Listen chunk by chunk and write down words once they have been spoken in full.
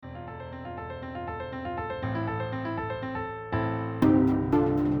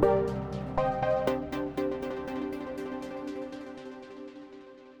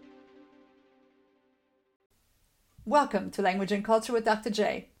Welcome to Language and Culture with Dr.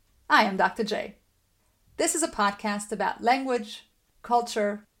 J. I am Dr. J. This is a podcast about language,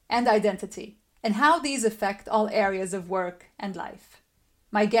 culture, and identity, and how these affect all areas of work and life.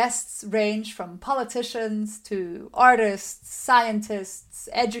 My guests range from politicians to artists, scientists,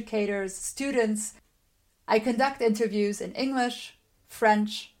 educators, students. I conduct interviews in English,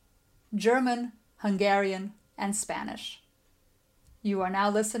 French, German, Hungarian, and Spanish. You are now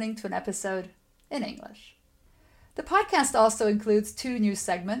listening to an episode in English. The podcast also includes two new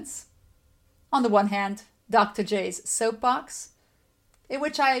segments. On the one hand, Dr. J's Soapbox, in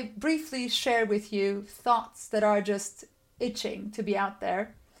which I briefly share with you thoughts that are just itching to be out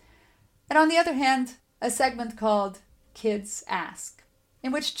there. And on the other hand, a segment called Kids Ask,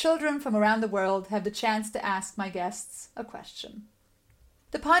 in which children from around the world have the chance to ask my guests a question.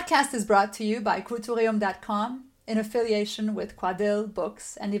 The podcast is brought to you by Cultureum.com in affiliation with Quadil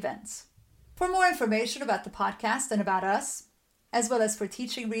Books and Events. For more information about the podcast and about us, as well as for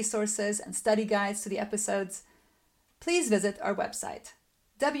teaching resources and study guides to the episodes, please visit our website,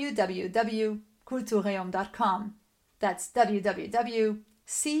 www.cultureum.com. That's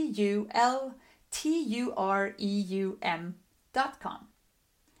www.cultureum.com.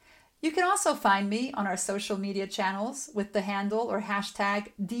 You can also find me on our social media channels with the handle or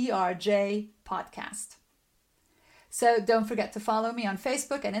hashtag DRJPodcast. So don't forget to follow me on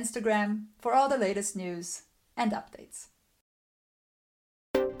Facebook and Instagram for all the latest news and updates.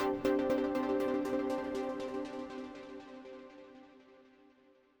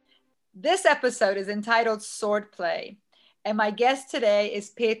 This episode is entitled Swordplay, and my guest today is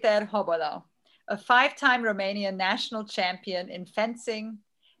Peter Hobolo, a 5-time Romanian national champion in fencing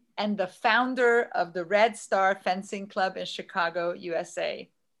and the founder of the Red Star Fencing Club in Chicago, USA.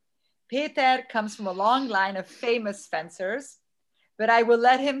 Peter comes from a long line of famous fencers, but I will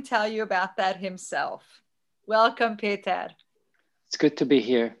let him tell you about that himself. Welcome, Peter. It's good to be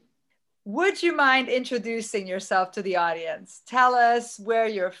here. Would you mind introducing yourself to the audience? Tell us where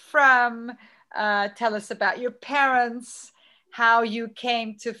you're from, tell us about your parents, how you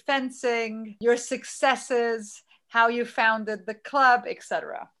came to fencing, your successes, how you founded the club,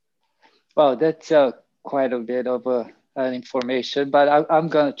 etc. Well, that's quite a bit of information, but I'm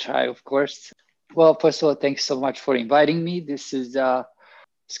going to try, of course. Well, first of all, thanks so much for inviting me. This is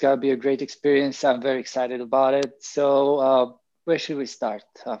it's going to be a great experience. I'm very excited about it. So where should we start?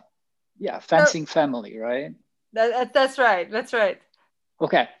 Fencing family, right? That's right. That's right.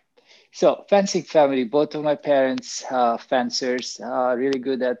 Okay. So fencing family, both of my parents, fencers, really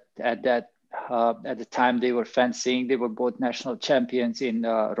good at that. At the time they were fencing, they were both national champions in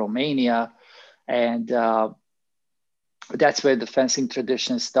Romania. And that's where the fencing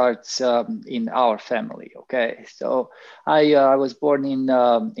tradition starts in our family. Okay, so I was born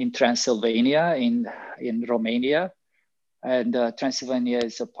in Transylvania in Romania, and Transylvania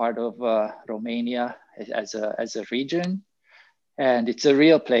is a part of Romania as a region, and it's a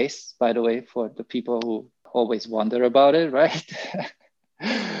real place, by the way, for the people who always wonder about it, right?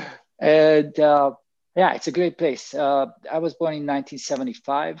 And it's a great place. I was born in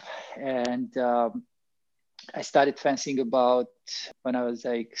 1975, and I started fencing about when I was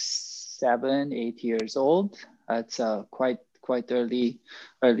like 7, 8 years old. It's quite early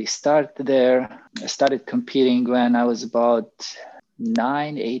start there. I started competing when I was about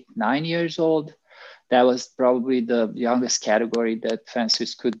 9 years old. That was probably the youngest category that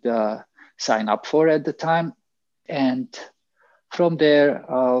fencers could sign up for at the time. And from there,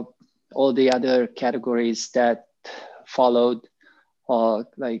 all the other categories that followed,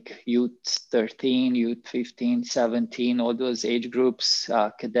 like youth 13, youth 15, 17, all those age groups,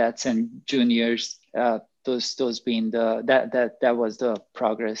 cadets and juniors, those being that was the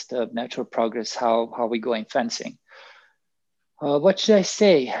progress, the natural progress, how we go in fencing. What should I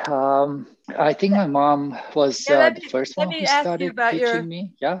say? I think my mom was the first one who started teaching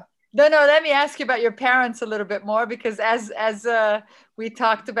me. Yeah. No, let me ask you about your parents a little bit more, because as we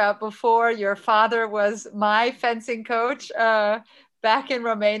talked about before, your father was my fencing coach back in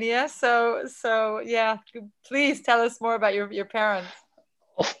Romania. So yeah, please tell us more about your parents.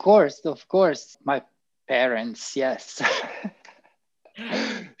 Of course. My parents, yes.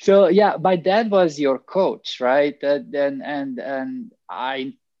 So yeah, my dad was your coach, right? And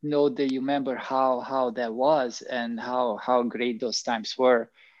I know that you remember how that was and how great those times were.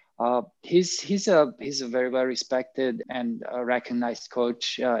 He's a very well respected and recognized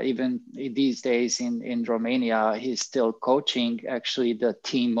coach. Even these days in Romania, he's still coaching actually the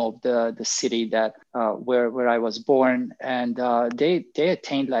team of the city that where I was born, and they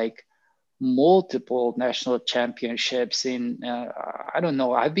attained like multiple national championships in I don't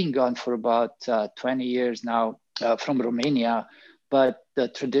know, I've been gone for about 20 years now. from Romania, but the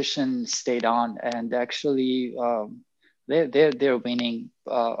tradition stayed on, and actually they're winning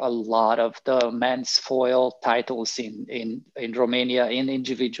a lot of the men's foil titles in Romania, in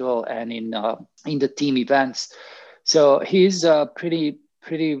individual and in the team events. So he's pretty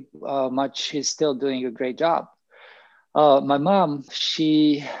much, he's still doing a great job. My mom,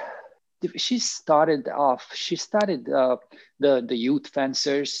 she started off, she started the youth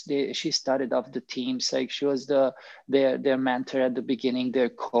fencers. She started off the teams. Like she was their mentor at the beginning, their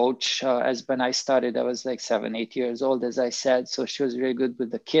coach. As when I started, I was like 7, 8 years old, as I said. So she was really good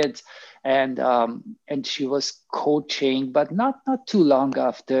with the kids, and she was coaching, but not too long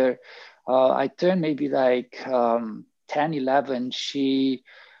after I turned maybe like 10, 11. She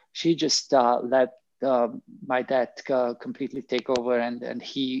just let my dad completely take over, and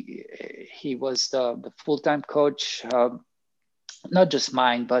he was the full-time coach, not just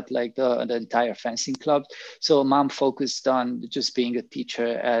mine, but like the entire fencing club. So mom focused on just being a teacher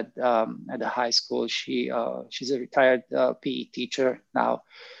at the high school. She's a retired PE teacher now.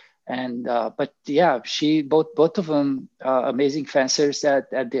 And but yeah, she both of them amazing fencers at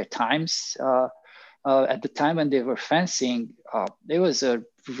their times. At the time when they were fencing, there was a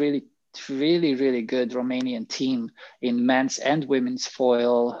really good Romanian team in men's and women's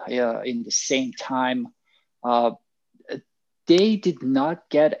foil in the same time. Uh, they did not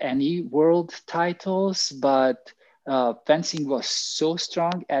get any world titles, but fencing was so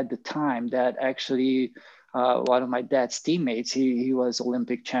strong at the time that actually one of my dad's teammates, he was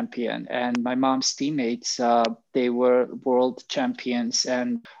Olympic champion, and my mom's teammates, they were world champions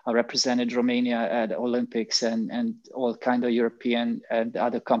and represented Romania at Olympics and all kind of European and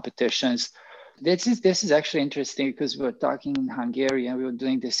other competitions. This is actually interesting because we were talking in Hungary and we were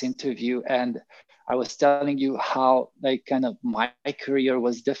doing this interview, and I was telling you how like kind of my career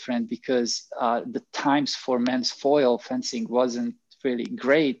was different because the times for men's foil fencing wasn't really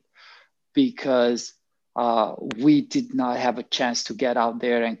great because we did not have a chance to get out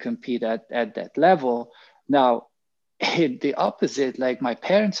there and compete at that level. Now, the opposite, like my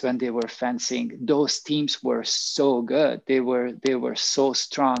parents, when they were fencing, those teams were so good. They were so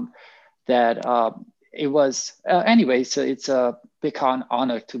strong that it was anyway. So it's a big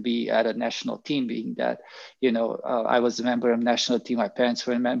honor to be at a national team, being that I was a member of national team. My parents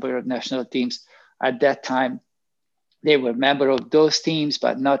were a member of national teams at that time. They were member of those teams,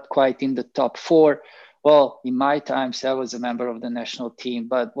 but not quite in the top four. Well, in my times, I was a member of the national team,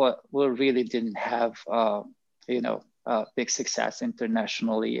 but we really didn't have big success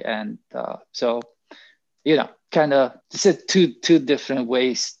internationally, and so kind of two different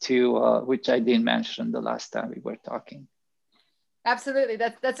ways to which I didn't mention the last time we were talking. Absolutely,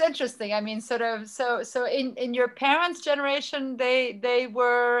 that's interesting. I mean, sort of. So in your parents' generation, they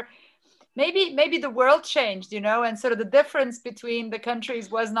were maybe the world changed, and sort of the difference between the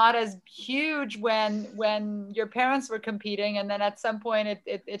countries was not as huge when your parents were competing, and then at some point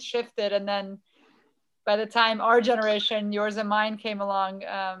it shifted, and then by the time our generation, yours and mine, came along,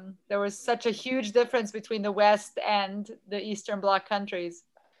 there was such a huge difference between the West and the Eastern Bloc countries.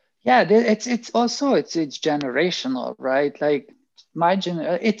 Yeah, it's also it's generational, right? Like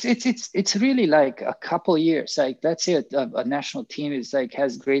it's really like a couple years. Like let's say a national team is like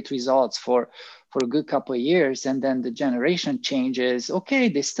has great results for a good couple of years, and then the generation changes. Okay,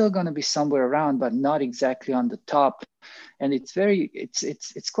 they're still going to be somewhere around, but not exactly on the top. And it's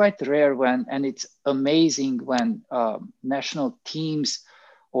quite rare when, and it's amazing when national teams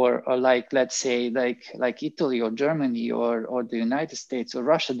or like let's say like Italy or Germany or the United States or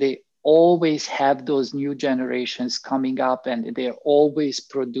Russia, they always have those new generations coming up, and they always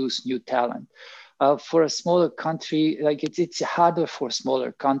produce new talent. For a smaller country, like it's harder for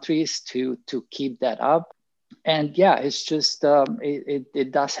smaller countries to keep that up. And yeah, it's just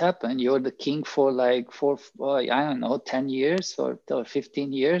it does happen. You're the king for like I don't know, 10 years or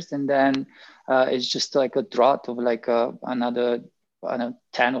 15 years, and then it's just like a drought of like another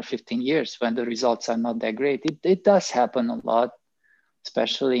 10 or 15 years when the results are not that great. It does happen a lot,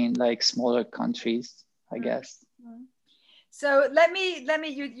 especially in like smaller countries, I guess. So let me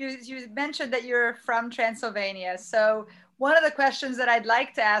you mentioned that you're from Transylvania. So one of the questions that I'd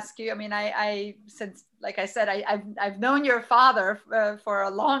like to ask you, I mean, I since like I said, I've known your father for a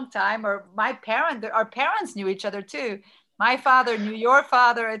long time, or our parents knew each other too. My father knew your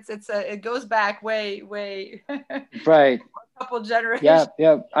father. It goes back way right, a couple generations.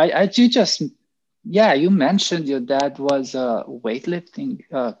 You mentioned your dad was a weightlifting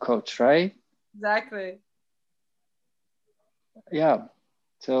coach, right? Exactly. Yeah,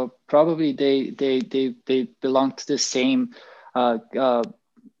 so probably they belong to the same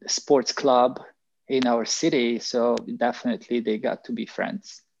sports club in our city. So definitely they got to be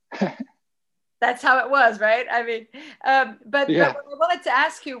friends. That's how it was, right? I mean, but Yeah. what I wanted to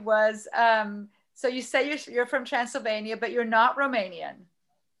ask you was, so you say you're from Transylvania, but you're not Romanian.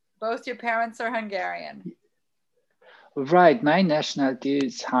 Both your parents are Hungarian. Right. My nationality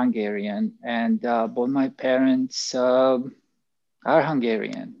is Hungarian, and both my parents are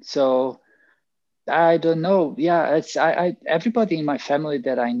Hungarian. So I don't know. Yeah, it's I everybody in my family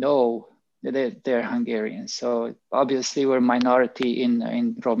that I know, they're Hungarian. So obviously we're a minority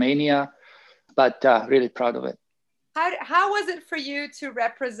in Romania, but really proud of it. How was it for you to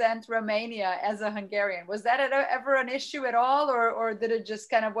represent Romania as a Hungarian? Was that ever an issue at all, or did it just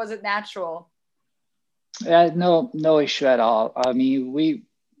kind of, was it natural? No issue at all. I mean, we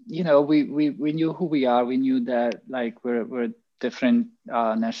knew who we are. We knew that like we're different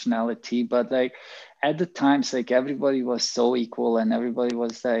nationality, but like at the times, like everybody was so equal, and everybody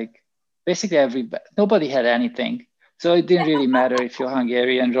was like basically nobody had anything. So it didn't really matter if you're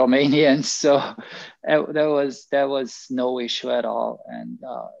Hungarian, Romanian. So there was no issue at all, and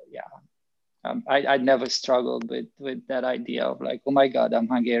yeah, I never struggled with that idea of like, oh my God, I'm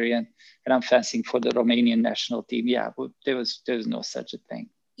Hungarian and I'm fencing for the Romanian national team. Yeah, but there was no such a thing.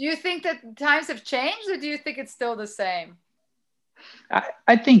 Do you think that times have changed, or do you think it's still the same?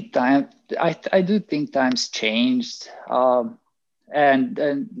 I think I do think times changed,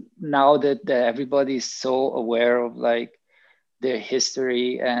 and now that everybody is so aware of like their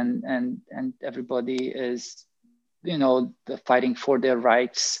history, and everybody is fighting for their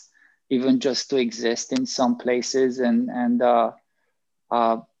rights, even just to exist in some places, and uh,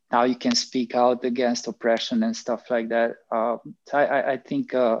 now you can speak out against oppression and stuff like that. I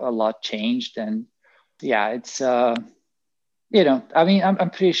think a lot changed, and yeah, it's I mean, I'm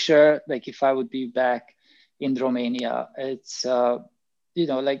pretty sure like if I would be back in Romania, it's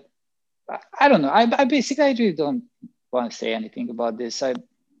like I don't know. I basically I really don't want to say anything about this.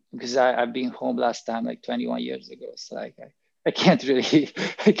 Because I've been home last time like 21 years ago. So like I can't really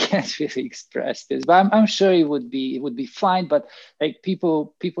I can't really express this. But I'm sure it would be fine. But like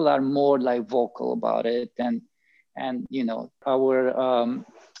people are more like vocal about it, and our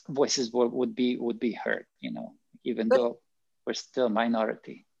voices would be heard. Even But though we're still a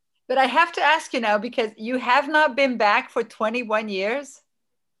minority. but I have to ask you now, because you have not been back for 21 years.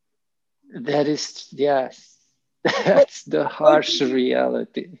 That is, yes, Would, that's the would harsh you,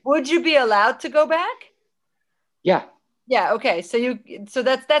 reality. would you be allowed to go back? Yeah. Yeah, okay. So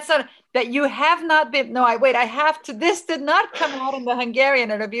that's not that you have not been. No, I wait, I have to. This did not come out in the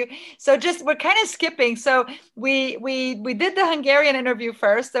Hungarian interview. So just we're kind of skipping. So we did the Hungarian interview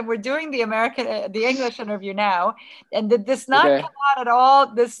first, and we're doing the English interview now. And did this not Okay. come out at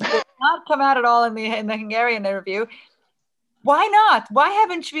all? This did not come out at all in the Hungarian interview. Why not? Why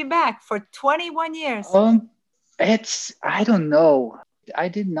haven't you been back for 21 years? I don't know. I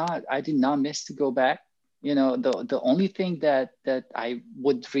did not miss to go back. The only thing that I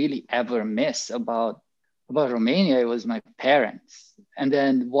would really ever miss about Romania was my parents. And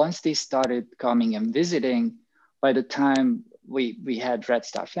then once they started coming and visiting, by the time we had Red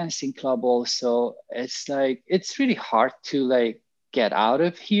Star Fencing Club also, it's like it's really hard to like get out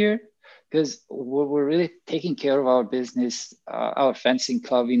of here, because we're really taking care of our business, our fencing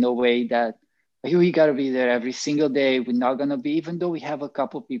club, in a way that we got to be there every single day. We're not going to be, even though we have a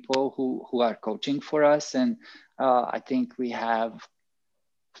couple people who are coaching for us. And I think we have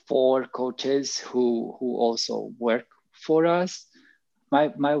 4 coaches who also work for us.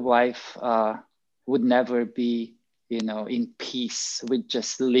 My wife would never be, in peace with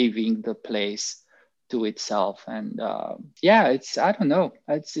just leaving the place to itself. And yeah, I don't know.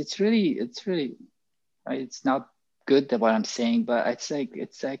 It's not good that what I'm saying, but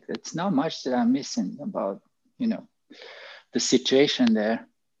it's not much that I'm missing about, you know, the situation there.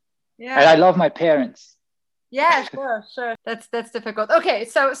 And I Yeah. love my parents. Yeah, sure, sure. That's difficult. Okay,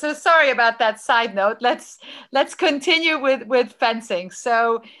 so sorry about that side note. Let's continue with fencing.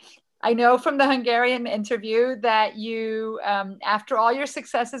 So I know from the Hungarian interview that you, after all your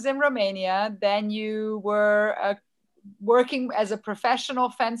successes in Romania, then you were working as a professional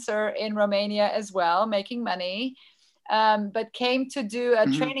fencer in Romania as well, making money, but came to do a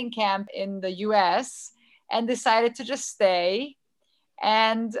Mhm. training camp in the US and decided to just stay.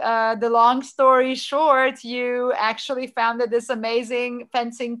 And the long story short, you actually founded this amazing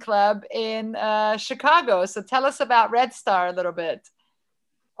fencing club in Chicago. So tell us about Red Star a little bit.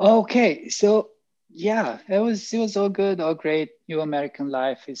 Okay, so yeah, it was all good, all great. New American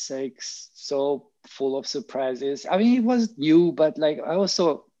life is like so full of surprises. I mean, it was new, but like I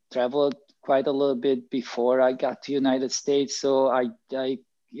also traveled quite a little bit before I got to United States, so I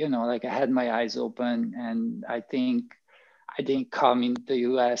like I had my eyes open, and I think I didn't come in the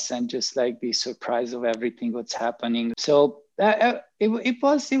US and just like be surprised of everything what's happening. So it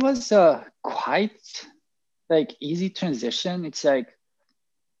was quite like easy transition. It's like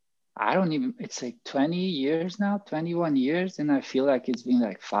I don't even, it's like 20 years now, 21 years. And I feel like it's been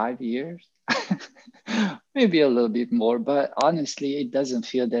like 5 years, maybe a little bit more, but honestly, it doesn't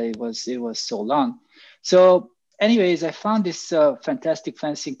feel that it was so long. So anyways, I found this fantastic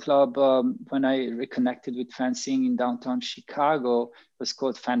fencing club when I reconnected with fencing in downtown Chicago. It was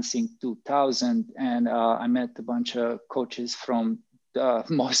called Fencing 2000. And I met a bunch of coaches from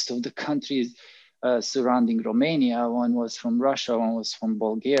most of the countries surrounding Romania. One was from Russia, one was from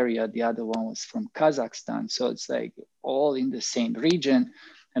Bulgaria, the other one was from Kazakhstan. So it's like all in the same region.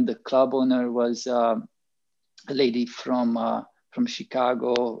 And the club owner was a lady from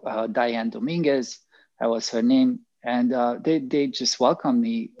Chicago, Diane Dominguez. That was her name. And they just welcomed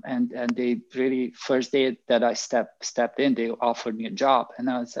me, and they really, first day that I stepped in, they offered me a job. And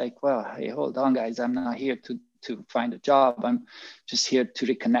I was like, well, hey, hold on, guys, I'm not here to find a job. I'm just here to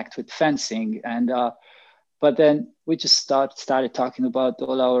reconnect with fencing. And but then we just started talking about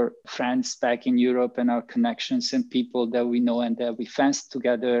all our friends back in Europe and our connections and people that we know and that we fenced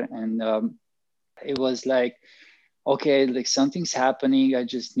together. And it was like, okay, like something's happening. I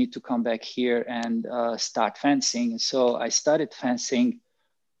just need to come back here and start fencing. So I started fencing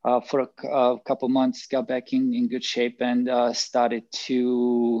for a couple months, got back in good shape, and started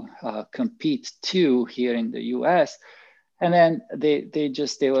to compete too here in the US. And then they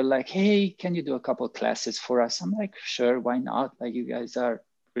were like, hey, can you do a couple of classes for us? I'm like, sure, why not? Like, you guys are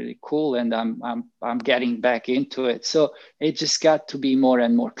really cool, and I'm getting back into it. So it just got to be more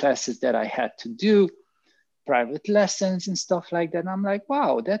and more classes that I had to do, private lessons and stuff like that. And I'm like,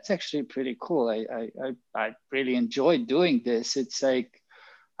 wow, that's actually pretty cool. I really enjoyed doing this. It's like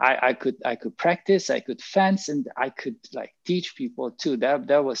I could practice, I could fence, and I could like teach people too.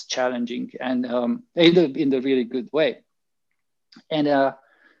 That was challenging, and in the really good way. And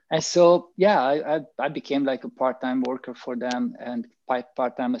so yeah, I became like a part-time worker for them and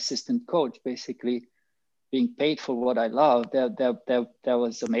part-time assistant coach, basically being paid for what I love. That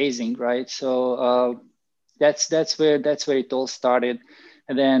was amazing, right? So that's where it all started.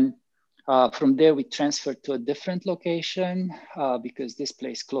 And then from there we transferred to a different location because this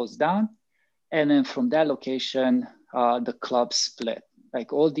place closed down. And then from that location, the club split.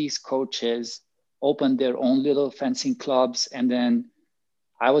 Like all these coaches opened their own little fencing clubs, and then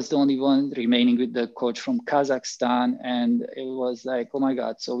I was the only one remaining with the coach from Kazakhstan. And it was like, oh my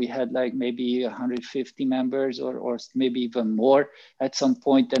God. So we had like maybe 150 members or maybe even more at some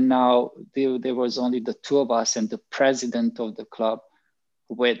point. And now there was only the two of us and the president of the club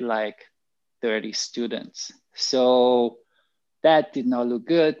with like 30 students. So that did not look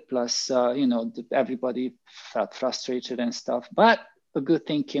good. Plus, everybody felt frustrated and stuff. But a good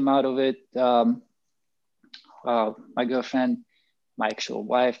thing came out of it. My girlfriend, my actual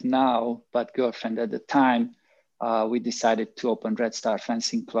wife now, but girlfriend at the time, we decided to open Red Star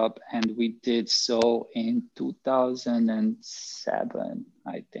Fencing Club, and we did so in 2007,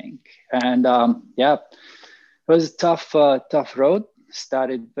 I think. And yeah, it was a tough road.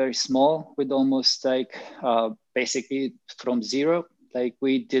 Started very small with almost like basically from zero. Like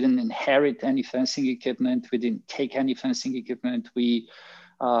we didn't inherit any fencing equipment. We didn't take any fencing equipment. We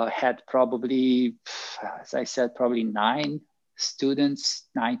had probably, as I said, probably 9 students,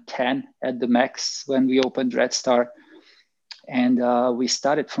 9, 10 at the max when we opened Red Star. And we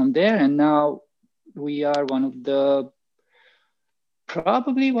started from there. And now we are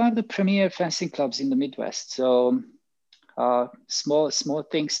probably one of the premier fencing clubs in the Midwest. So small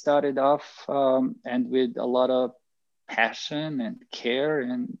things started off and with a lot of passion and care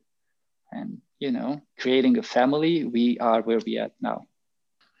and creating a family, we are where we are now.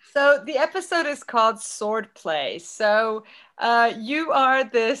 So the episode is called Swordplay. So you are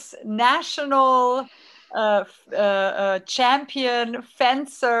this national champion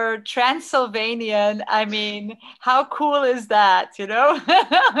fencer, Transylvanian. I mean, how cool is that,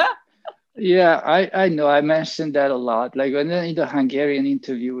 Yeah, I know. I mentioned that a lot. Like when in the Hungarian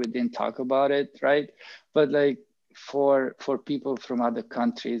interview, we didn't talk about it, right? But like for people from other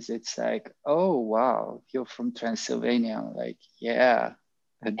countries, it's like, oh wow, you're from Transylvania. I'm like, yeah,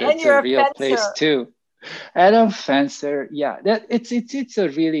 that's a real place too. And I'm fencer. Yeah, that it's a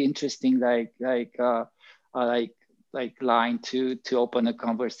really interesting like line to open a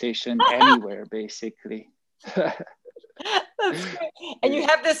conversation anywhere, basically. That's great. And you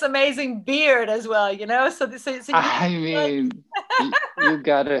have this amazing beard as well, So I mean, you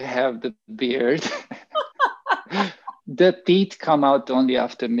gotta have the beard. The teeth come out only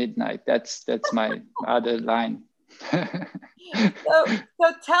after midnight. That's my other line.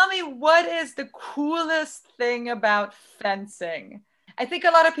 So tell me, what is the coolest thing about fencing? I think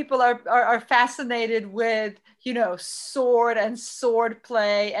a lot of people are fascinated with, sword and sword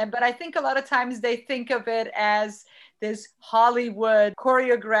play. But I think a lot of times they think of it as this Hollywood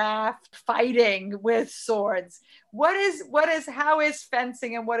choreographed fighting with swords. How is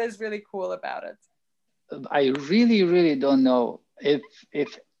fencing, and what is really cool about it? I really, really don't know if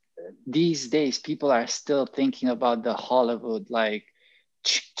these days people are still thinking about the Hollywood like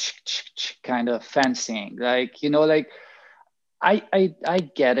kind of fencing, like like I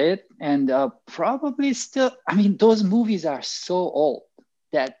get it, and probably still. I mean, those movies are so old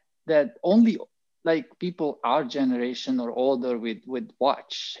that only like people our generation or older would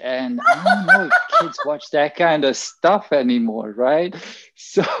watch, and I don't know if kids watch that kind of stuff anymore, right?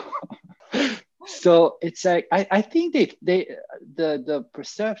 So so it's like I think the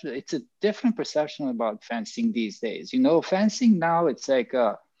perception, it's a different perception about fencing these days. Fencing now, it's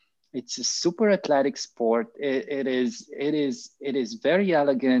a super athletic sport. It is very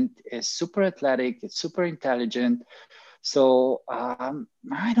elegant. It's super athletic. It's super intelligent. So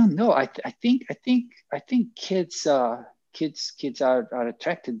I don't know. I think kids are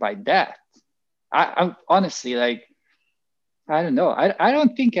attracted by that. I'm honestly like, I don't know. I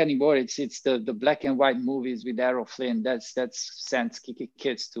don't think anymore. It's the black and white movies with Errol Flynn that's sends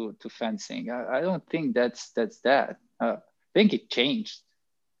kids to fencing. I don't think that's that. I think it changed.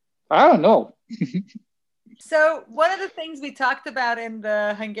 I don't know. So, one of the things we talked about in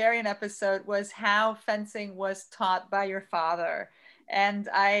the Hungarian episode was how fencing was taught by your father. And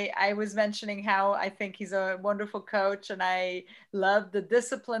I was mentioning how I think he's a wonderful coach, and I love the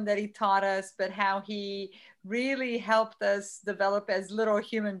discipline that he taught us, but how he really helped us develop as little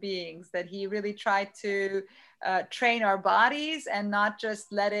human beings, that he really tried to train our bodies and not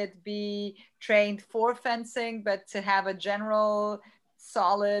just let it be trained for fencing, but to have a general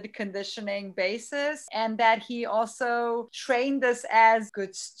solid conditioning basis, and that he also trained us as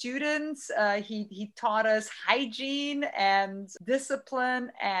good students. He taught us hygiene and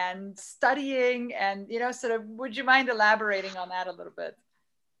discipline and studying, and sort of, would you mind elaborating on that a little bit?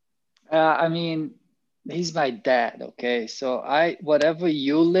 I mean, he's my dad. Okay, so whatever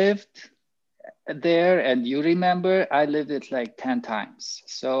you lived there and you remember, I lived it like 10 times.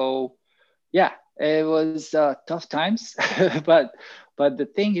 So yeah, it was tough times, but the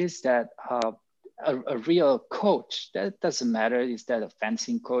thing is that a real coach, that doesn't matter, is that a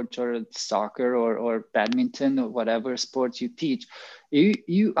fencing coach or soccer or badminton or whatever sports you teach,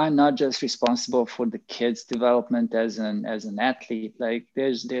 you are not just responsible for the kids' development as an athlete. Like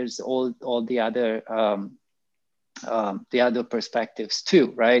there's all the other perspectives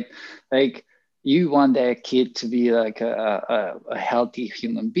too, right? Like, you want that kid to be like a healthy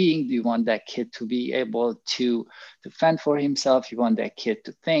human being. You want that kid to be able to fend for himself. You want that kid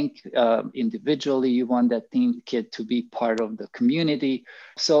to think individually. You want that kid to be part of the community.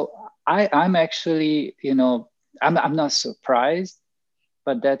 So I'm actually, I'm not surprised,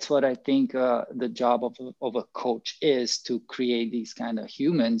 but that's what I think the job of a coach is, to create these kind of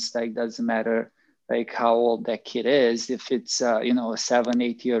humans. Like, doesn't matter like how old that kid is, if it's a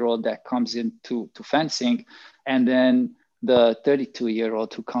 7-8 year old that comes into fencing, and then the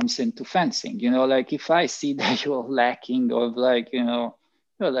 32-year-old who comes into fencing. Like, if I see that you're lacking of like,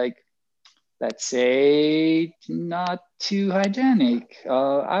 like, let's say, not too hygienic.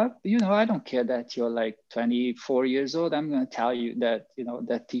 I don't care that you're like 24 years old. I'm going to tell you that,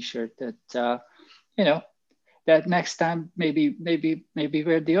 that t-shirt that, that next time maybe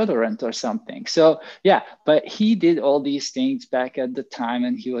wear deodorant or something. So yeah, but he did all these things back at the time,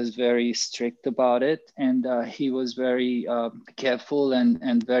 and he was very strict about it, and he was very careful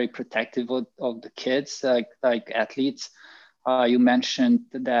and very protective of the kids, like athletes. You mentioned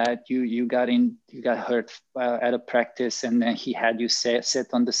that you got hurt at a practice, and then he had you sit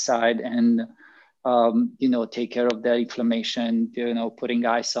on the side and take care of that inflammation, putting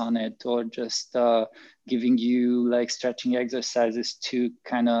ice on it, or just giving you like stretching exercises to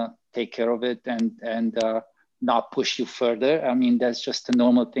kind of take care of it and not push you further. I mean, that's just a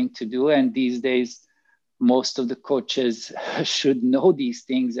normal thing to do. And these days, most of the coaches should know these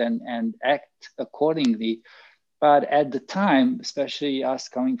things and act accordingly. But at the time, especially us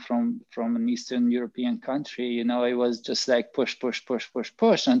coming from an Eastern European country, it was just like push, push, push, push,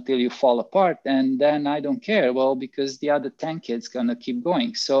 push until you fall apart. And then I don't care. Well, because the other 10 kids gonna keep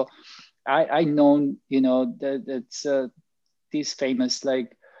going. So I know, that it's these famous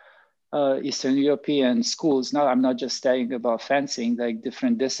like Eastern European schools. Now, I'm not just saying about fencing, like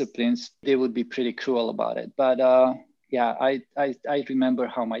different disciplines, they would be pretty cruel about it. But yeah, I remember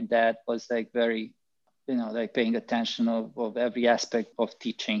how my dad was like very, like paying attention of every aspect of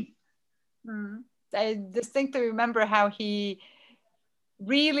teaching. Mm. I distinctly remember how he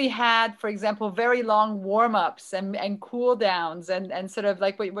really had, for example, very long warm-ups and cool downs and sort of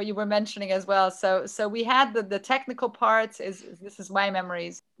like what you were mentioning as well. So we had the technical parts, this is my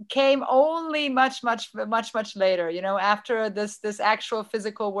memories, came only much later, after this actual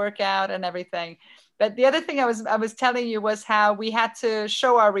physical workout and everything. But the other thing I was telling you was how we had to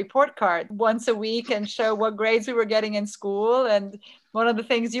show our report card once a week and show what grades we were getting in school. And one of the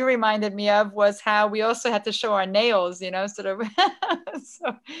things you reminded me of was how we also had to show our nails, sort of.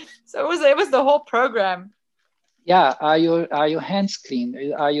 so it was the whole program. Yeah, are your hands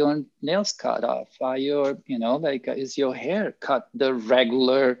clean? Are your nails cut off? Are your, like, is your hair cut the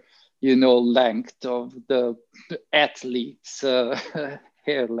regular, length of the athlete's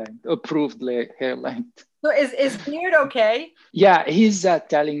hair length, approved hair length? So is beard okay? Yeah, he's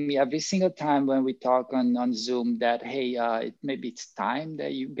telling me every single time when we talk on Zoom that, hey, maybe it's time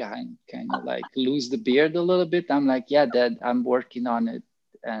that you kind of like lose the beard a little bit. I'm like, yeah, Dad, I'm working on it,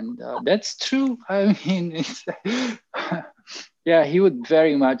 and that's true. I mean, yeah, he would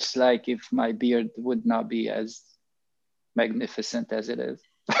very much like if my beard would not be as magnificent as it is.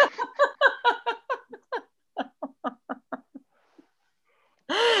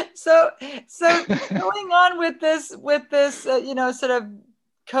 so so going on with this sort of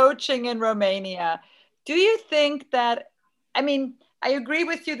coaching in Romania, do you think that, I mean, I agree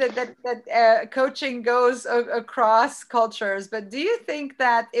with you that coaching goes across cultures, but do you think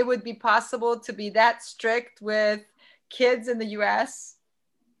that it would be possible to be that strict with kids in the US?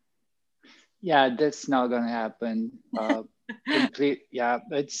 Yeah, that's not gonna happen. Yeah,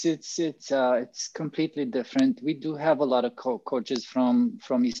 it's completely different. We do have a lot of coaches from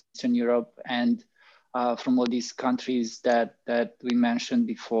Eastern Europe and from all these countries that we mentioned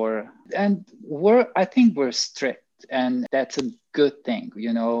before, and I think we're strict, and that's a good thing.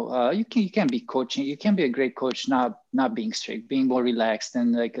 You can be coaching, you can be a great coach, not being strict, being more relaxed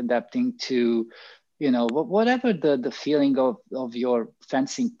and like adapting to whatever the feeling of your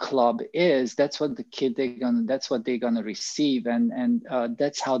fencing club is. That's what that's what they're gonna receive, and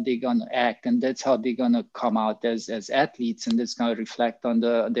that's how they're gonna act, and that's how they're gonna come out as athletes, and that's gonna reflect on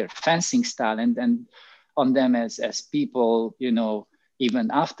their fencing style and on them as people, even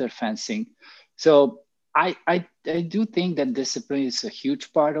after fencing. So I do think that discipline is a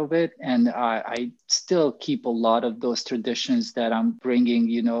huge part of it, and I still keep a lot of those traditions that I'm bringing.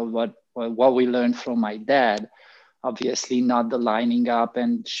 What we learned from my dad. Obviously, not the lining up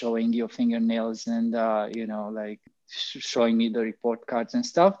and showing your fingernails and like showing me the report cards and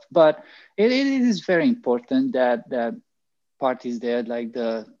stuff. But it is very important that part is there, like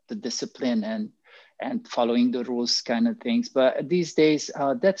the discipline and following the rules kind of things. But these days,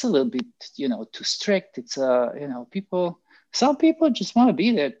 that's a little bit, too strict. It's, some people just want to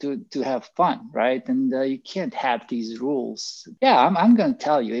be there to have fun, right? And you can't have these rules. Yeah, I'm going to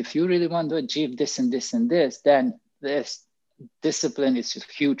tell you, if you really want to achieve this and this and this, then this discipline is a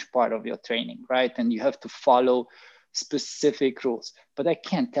huge part of your training, right? And you have to follow specific rules. But I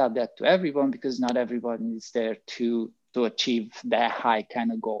can't tell that to everyone because not everyone is there to achieve that high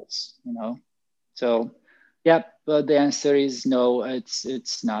kind of goals. So, yeah, but the answer is no.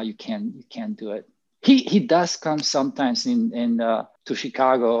 It's no. You can't do it. He does come sometimes in to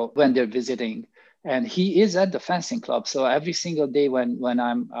Chicago when they're visiting, and he is at the fencing club. So every single day when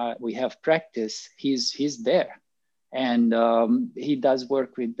we have practice, he's there, and he does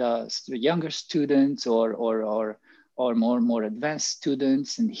work with younger students or more advanced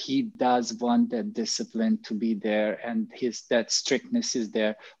students, and he does want that discipline to be there, and that strictness is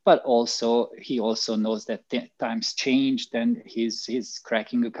there. But also he also knows that times changed, and he's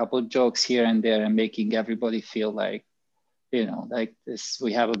cracking a couple of jokes here and there and making everybody feel like like this,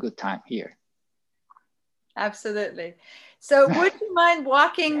 we have a good time here. Absolutely. So, would you mind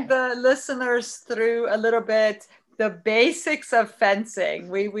walking the listeners through a little bit the basics of fencing?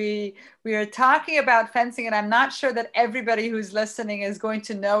 We are talking about fencing, and I'm not sure that everybody who's listening is going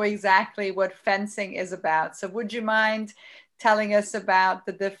to know exactly what fencing is about. So, would you mind telling us about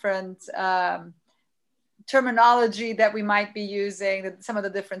the different terminology that we might be using, some of the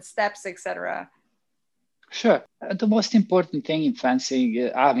different steps, etc.? Sure. The most important thing in fencing,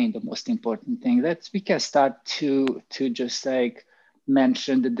 the most important thing, that we can start to just like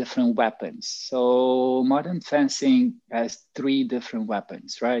mention the different weapons. So modern fencing has 3 different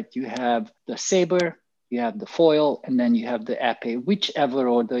weapons, right? You have the saber, you have the foil, and then you have the épée, whichever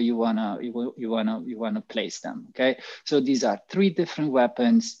order you wanna place them. Okay. So these are 3 different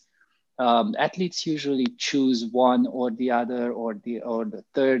weapons. Athletes usually choose one or the other or the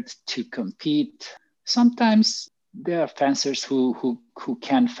third to compete. Sometimes there are fencers who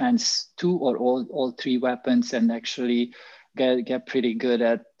can fence two or all three weapons and actually get pretty good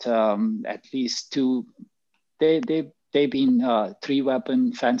at least two. They've been three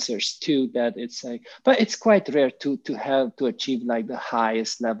weapon fencers too. That it's like, but it's quite rare to achieve like the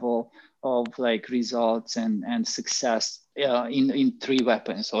highest level of like results and success in three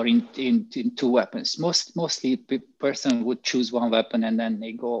weapons or in two weapons. Mostly person would choose one weapon and then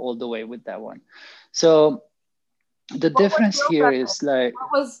they go all the way with that one. So the What was difference your here weapon? is like,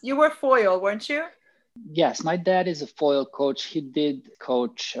 You were foil, weren't you? yes, my dad is a foil coach. He did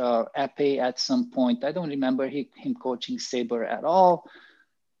coach épée at some point. I don't remember him coaching saber at all,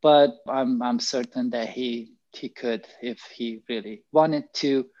 but I'm certain that he could if he really wanted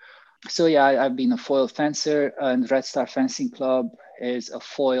to. So yeah, I've been a foil fencer, and Red Star Fencing Club is a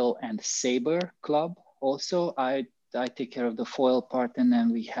foil and saber club. Also, I take care of the foil part, and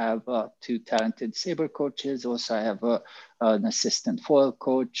then we have two talented saber coaches. Also, I have an assistant foil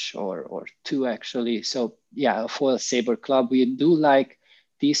coach, or two actually. So yeah, a foil saber club. We do like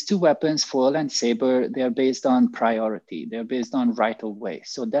these two weapons, foil and saber. They're based on priority. They're based on right of way.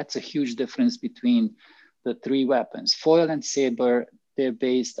 So that's a huge difference between the three weapons. Foil and saber, they're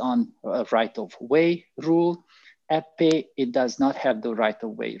based on a right of way rule. Épée, it does not have the right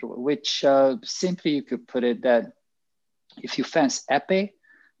of way rule, which simply you could put it that if you fence épée,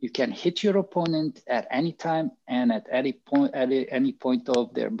 you can hit your opponent at any time and at any point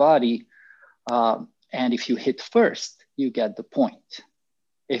of their body. And if you hit first, you get the point.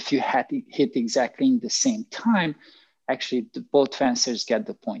 If you hit exactly in the same time, actually both fencers get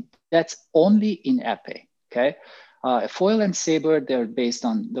the point. That's only in épée, okay? Foil and saber, they're based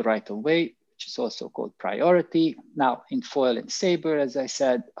on the right of way, which is also called priority. Now, in foil and saber, as I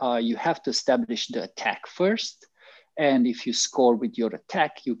said, you have to establish the attack first. And if you score with your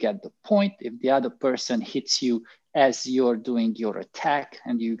attack, you get the point. If the other person hits you as you're doing your attack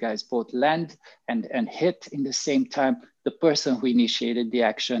and you guys both land and hit in the same time, the person who initiated the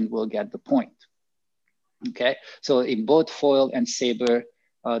action will get the point. Okay, so in both foil and saber,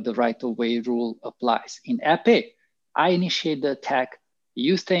 the right of way rule applies. In épée, I initiate the attack.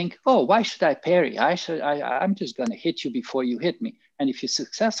 You think, oh, why should I parry? I'm just gonna hit you before you hit me. And if you're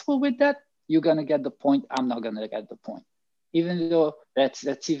successful with that, you're gonna get the point. I'm not gonna get the point. Even though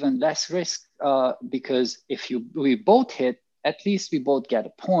that's even less risk because if we both hit, at least we both get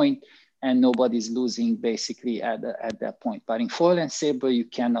a point and nobody's losing basically at that point. But in foil and saber, you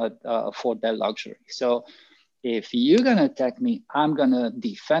cannot afford that luxury. So if you're gonna attack me, I'm gonna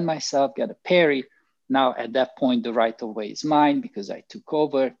defend myself, get a parry. Now at that point, the right of way is mine because I took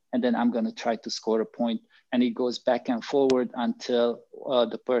over, and then I'm gonna try to score a point, and it goes back and forward until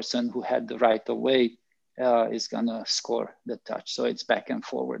the person who had the right of way is gonna score the touch. So it's back and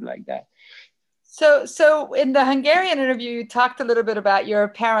forward like that. So in the Hungarian interview, you talked a little bit about your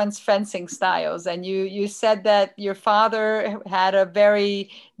parents' fencing styles, and you said that your father had a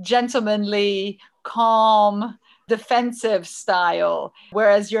very gentlemanly, calm, defensive style,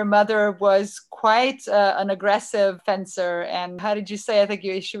 whereas your mother was quite an aggressive fencer. And how did you say? I think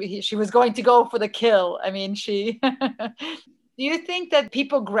she was going to go for the kill. I mean, she. Do you think that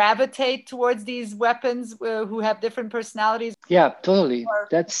people gravitate towards these weapons who have different personalities? Yeah, totally.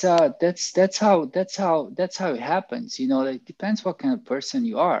 That's how it happens. You know, it depends what kind of person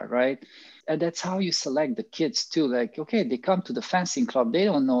you are, right? And that's how you select the kids too. Like, okay, they come to the fencing club. They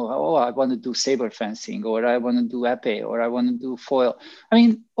don't know, oh, I want to do saber fencing, or I want to do épée, or I want to do foil. I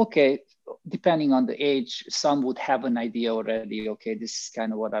mean, okay, depending on the age, some would have an idea already. Okay, this is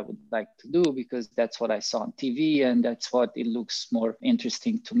kind of what I would like to do because that's what I saw on TV and that's what it looks more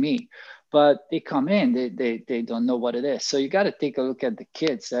interesting to me. But they come in, they don't know what it is. So you got to take a look at the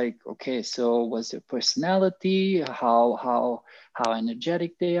kids. Like, okay, so what's their personality? How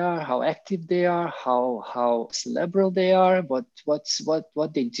energetic they are, how active they are, how cerebral they are, what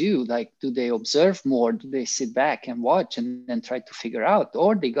they do. Like, do they observe more? Do they sit back and watch and then try to figure out?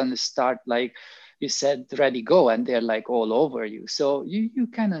 Or they're gonna start like you said, ready, go, and they're like all over you. So you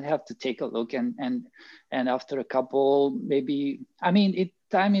kind of have to take a look and after a couple, maybe, I mean,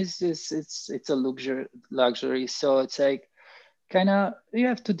 time is it's a luxury. So it's like, kind of, you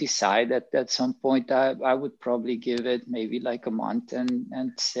have to decide that at some point. I would probably give it maybe like a month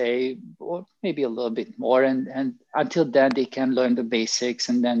and say, or maybe a little bit more, and until then they can learn the basics,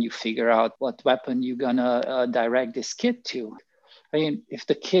 and then you figure out what weapon you're gonna direct this kid to. I mean, if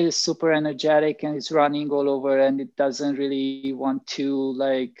the kid is super energetic and is running all over and it doesn't really want to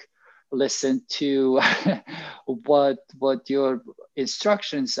like listen to what your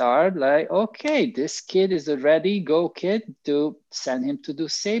instructions are. Like, okay, this kid is a ready go kid, to send him to do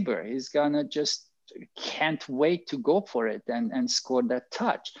saber. He's gonna just can't wait to go for it and score that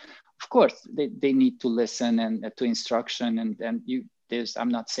touch. Of course, they need to listen and to instruction, and you there's, I'm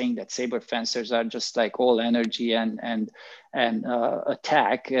not saying that saber fencers are just like all energy and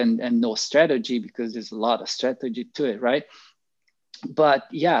attack and no strategy, because there's a lot of strategy to it, right? But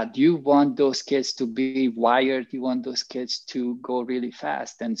yeah, you want those kids to be wired. You want those kids to go really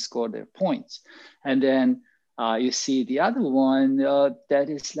fast and score their points. And then you see the other one that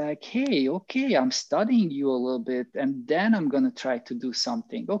is like, hey, okay, I'm studying you a little bit, and then I'm gonna try to do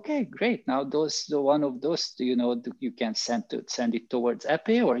something. Okay, great. Now the one of those, you can send it towards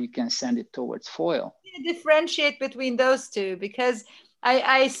épée, or you can send it towards foil. Differentiate between those two, because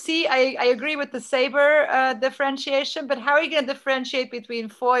I agree with the saber differentiation, but how are you going to differentiate between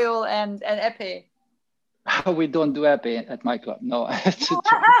foil and épée? We don't do épée at my club. No,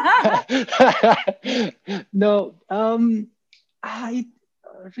 no. I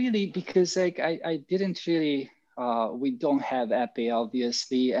really, because like I didn't really. We don't have épée,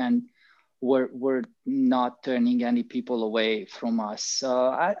 obviously, and we're not turning any people away from us.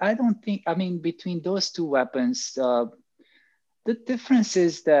 I don't think. I mean, between those two weapons, the difference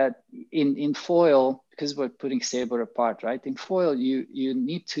is that in foil, because we're putting saber apart, right? In foil, you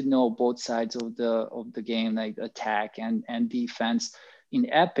need to know both sides of the game, like attack and defense. In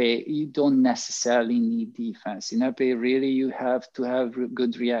épée, you don't necessarily need defense. In épée, really, you have to have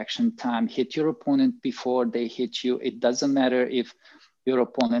good reaction time. Hit your opponent before they hit you. It doesn't matter if your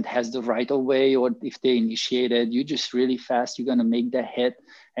opponent has the right of way or if they initiated. You just really fast. You're gonna make the hit,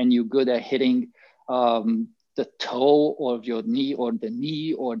 and you're good at hitting the toe of your knee, or the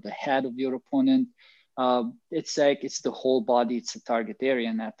knee or the head of your opponent. It's like it's the whole body. It's a target area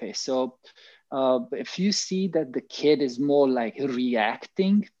in épée. So if you see that the kid is more like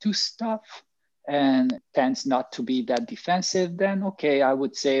reacting to stuff and tends not to be that defensive, then okay, I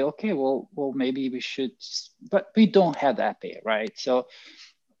would say, okay, well, maybe we should, but we don't have épée, right? So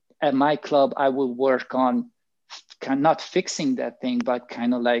at my club, I will work on not fixing that thing, but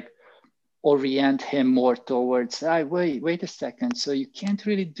kind of like orient him more towards, wait a second, so you can't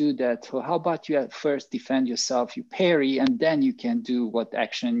really do that. So how about you at first defend yourself, you parry, and then you can do what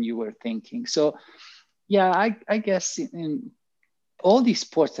action you were thinking. So yeah, I guess in all these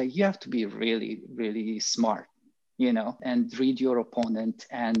sports, like, you have to be really, really smart, and read your opponent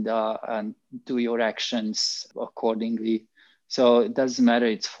and do your actions accordingly. So it doesn't matter,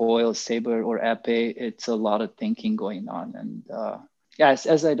 it's foil, saber, or épée, it's a lot of thinking going on. And yes,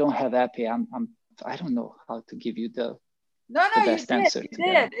 as I don't have épée, I don't know how to give you the best answer to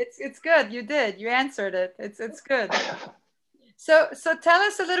that. It's good. You did. You answered it. It's good. So tell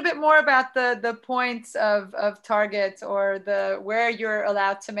us a little bit more about the points of target, or the where you're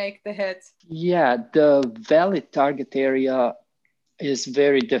allowed to make the hit. Yeah, the valid target area is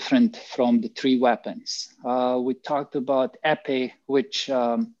very different from the three weapons. We talked about épée, which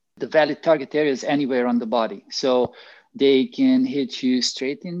the valid target area is anywhere on the body. So they can hit you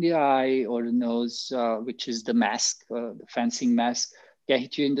straight in the eye or the nose, which is the mask, the fencing mask. They can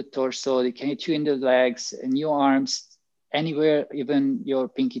hit you in the torso. They can hit you in the legs, in your arms, anywhere, even your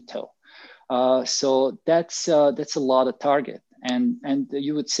pinky toe. So that's a lot of target. And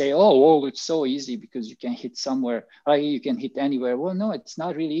you would say, oh, it's so easy because you can hit somewhere, you can hit anywhere. Well, no, it's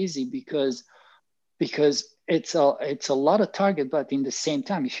not really easy because it's a lot of target, but in the same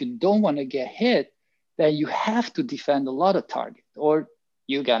time, if you don't want to get hit, then you have to defend a lot of target, or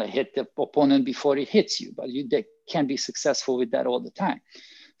you gotta hit the opponent before he hits you, but they can't be successful with that all the time.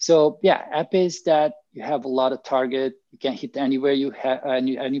 So yeah, épée is that you have a lot of target. You can hit anywhere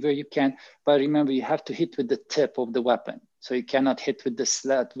anywhere you can, but remember, you have to hit with the tip of the weapon. So you cannot hit with the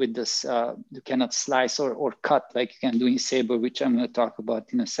slat, with this, you cannot slice or cut like you can do in saber, which I'm going to talk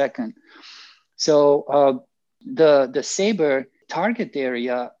about in a second. So the saber target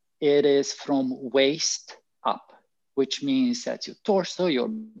area, it is from waist up, which means that's your torso, your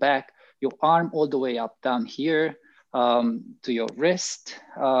back, your arm, all the way up down here to your wrist,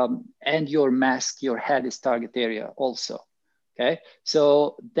 and your mask, your head is target area also. Okay,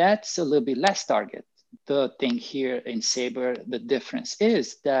 so that's a little bit less target. The thing here in saber, the difference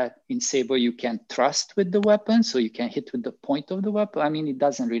is that in saber you can thrust with the weapon, so you can hit with the point of the weapon. I mean, it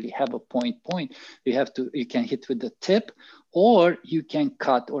doesn't really have a point. You can hit with the tip, or you can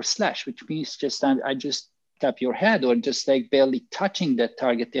cut or slash, which means I just tap your head, or just like barely touching that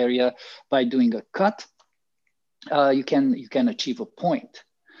target area by doing a cut. You can achieve a point.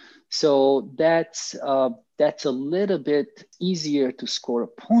 So that's a little bit easier to score a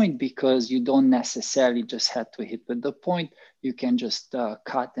point because you don't necessarily just have to hit with the point. You can just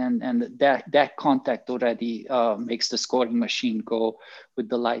cut, and that contact already makes the scoring machine go with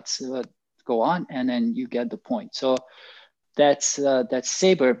the lights go on, and then you get the point. So that's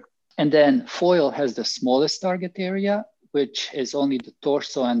saber. And then foil has the smallest target area, which is only the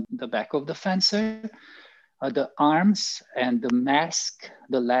torso and the back of the fencer. The arms and the mask,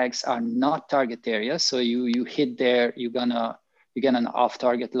 the legs are not target area. So you hit there, you get an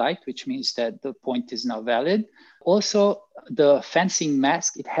off-target light, which means that the point is not valid. Also, the fencing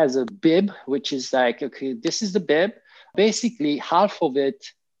mask, it has a bib, which is like, okay, this is the bib. Basically, half of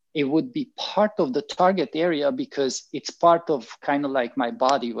it, it would be part of the target area because it's part of kind of like my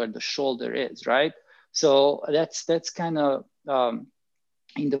body where the shoulder is, right? So that's kind of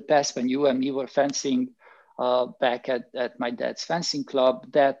in the past when you and me were fencing back at my dad's fencing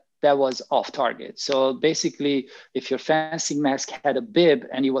club, that was off target. So basically, if your fencing mask had a bib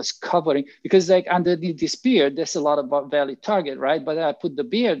and it was covering, because like underneath this beard, there's a lot of valid target, right? But I put the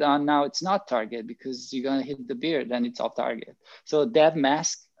beard on, now it's not target because you're gonna hit the beard and it's off target. So that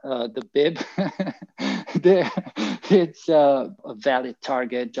mask, the bib, it's a valid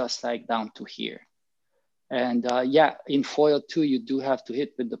target just like down to here. And yeah, in foil too, you do have to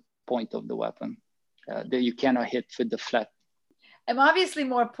hit with the point of the weapon. That you cannot hit with the flat. I'm obviously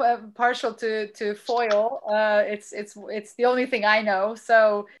more partial to foil. It's the only thing I know.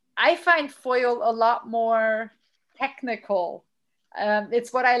 So I find foil a lot more technical.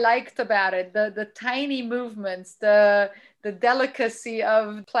 It's what I liked about it. The tiny movements, the delicacy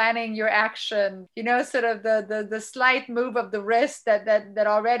of planning your action, you know, sort of the slight move of the wrist that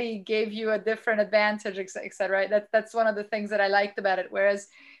already gave you a different advantage, etc. Right? That's one of the things that I liked about it. Whereas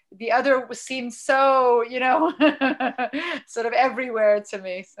the other seemed so, you know, sort of everywhere to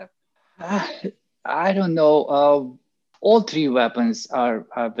me. So I don't know. All three weapons are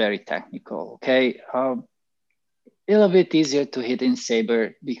very technical. Okay. A little bit easier to hit in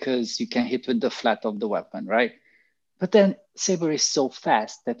saber because you can hit with the flat of the weapon, right? But then saber is so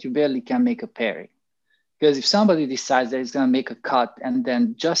fast that you barely can make a parry. Because if somebody decides that he's going to make a cut and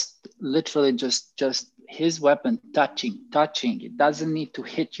then just literally just his weapon touching, it doesn't need to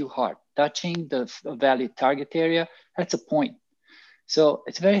hit you hard. Touching the valid target area, that's a point. So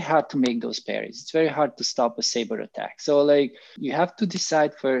it's very hard to make those parries. It's very hard to stop a saber attack. So like you have to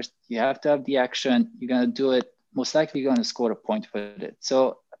decide first, you have to have the action, you're going to do it. Most likely you're going to score a point with it.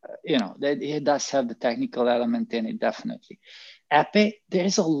 So, you know, it does have the technical element in it, definitely. Epee,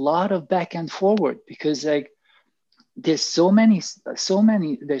 there's a lot of back and forward because like there's so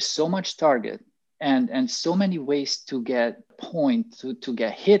much target and so many ways to get point to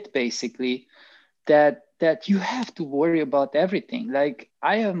get hit basically that you have to worry about everything. Like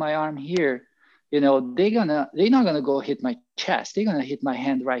I have my arm here, you know, they're not gonna go hit my chest. They're gonna hit my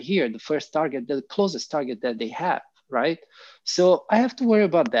hand right here, the first target, the closest target that they have, right? So I have to worry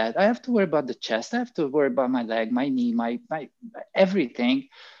about that. I have to worry about the chest. I have to worry about my leg, my knee, my everything.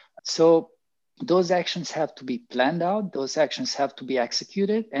 So those actions have to be planned out. Those actions have to be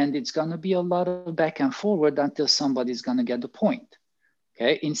executed, and it's gonna be a lot of back and forward until somebody's gonna get the point.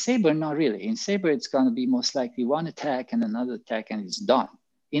 Okay, in saber, not really. In saber, it's going to be most likely one attack and another attack, and it's done.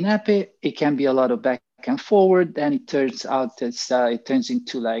 In epee, it can be a lot of back and forward. Then it turns out it turns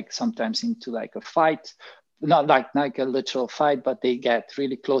into like sometimes into like a fight, not like a literal fight, but they get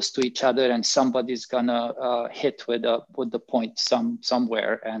really close to each other, and somebody's gonna hit with the point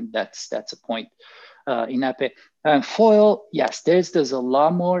somewhere, and that's a point in epee. And foil, yes, there's a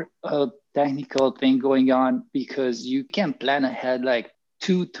lot more technical thing going on because you can plan ahead like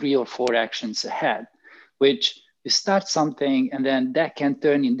 2, 3, or 4 actions ahead, which you start something and then that can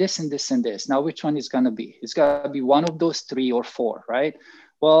turn in this and this and this. Now, which one is going to be? It's going to be one of those 3 or 4, right?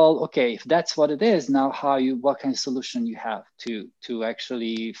 Well, okay, if that's what it is, now what kind of solution you have to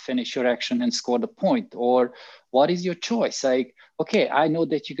actually finish your action and score the point? Or what is your choice? Like, okay, I know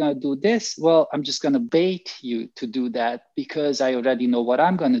that you're going to do this. Well, I'm just going to bait you to do that because I already know what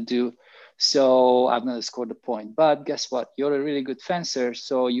I'm going to do. So I'm going to score the point. But guess what? You're a really good fencer.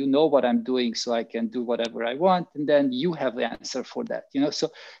 So you know what I'm doing, so I can do whatever I want. And then you have the answer for that, you know? So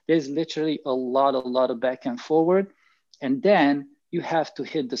there's literally a lot of back and forward. And then you have to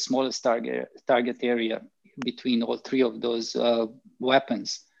hit the smallest target area between all 3 of those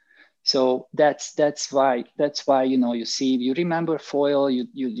weapons. So that's why, you know, you remember foil,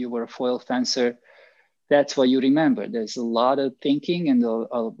 you were a foil fencer. That's what you remember. There's a lot of thinking and a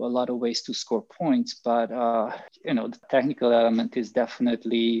lot of ways to score points, but you know, the technical element is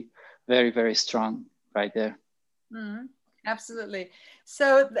definitely very, very strong right there. Mm-hmm. Absolutely.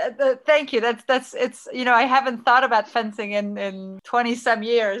 So thank you. That's it's I haven't thought about fencing in 20 some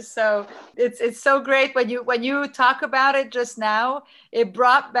years. So it's so great when you talk about it just now. It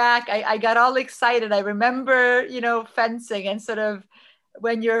brought back. I got all excited. I remember fencing and sort of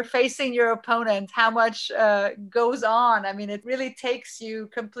when you're facing your opponent, how much goes on. I mean, it really takes you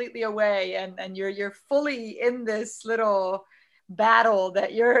completely away, and you're fully in this little battle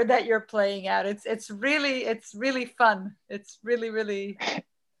that you're playing out. It's really fun. It's really.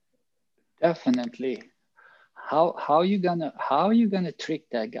 Definitely. How you gonna trick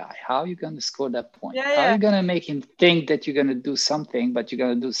that guy? How you gonna score that point? Yeah, How yeah. you gonna make him think that you're gonna do something, but you're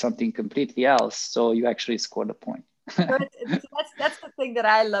gonna do something completely else, so you actually score the point? So that's the thing that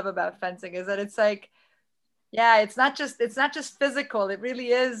I love about fencing is that it's like, yeah, it's not just physical. It really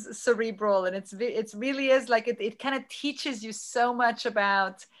is cerebral, and it's really is like it kind of teaches you so much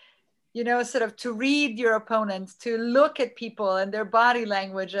about sort of to read your opponent, to look at people and their body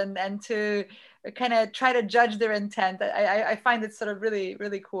language, and to kind of try to judge their intent. I find it sort of really,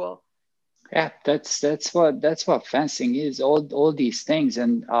 really cool. Yeah, that's what fencing is. All these things,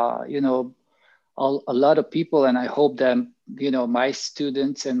 and a lot of people, and I hope that my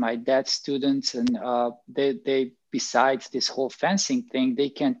students and my dad's students, and they besides this whole fencing thing, they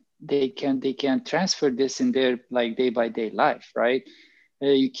can transfer this in their like day by day life, right?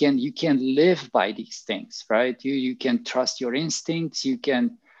 You can live by these things, right? You can trust your instincts. You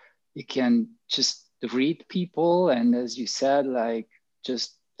can just read people, and as you said, like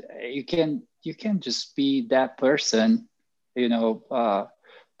just you can just be that person, you know.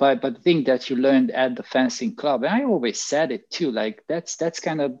 But the thing that you learned at the fencing club, and I always said it too, like that's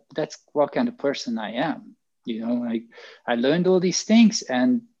what kind of person I am. Like I learned all these things,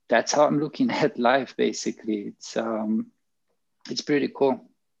 and that's how I'm looking at life. Basically, it's pretty cool.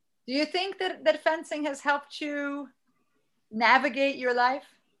 Do you think that fencing has helped you navigate your life?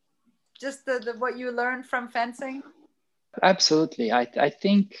 Just the what you learned from fencing? Absolutely. I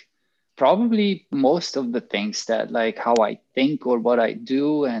think probably most of the things that like how I think or what I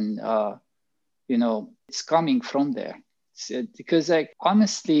do, and it's coming from there. Because like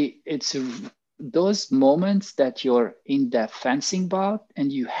honestly, it's those moments that you're in that fencing bout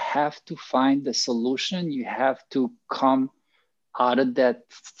and you have to find the solution. You have to come out of that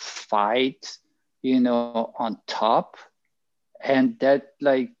fight, on top, and that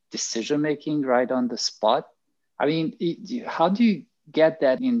like decision making right on the spot. I mean, how do you get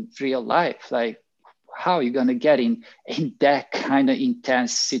that in real life? Like, how are you gonna get in that kind of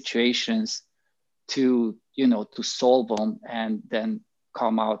intense situations to solve them and then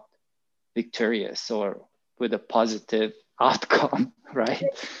come out victorious or with a positive outcome, right?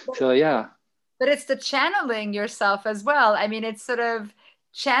 So yeah. But it's the channeling yourself as well. I mean, it's sort of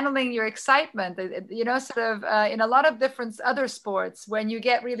channeling your excitement. Sort of in a lot of different other sports, when you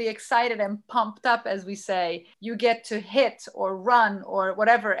get really excited and pumped up, as we say, you get to hit or run or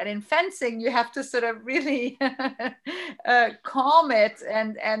whatever. And in fencing, you have to sort of really calm it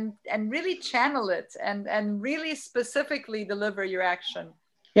and really channel it and really specifically deliver your action.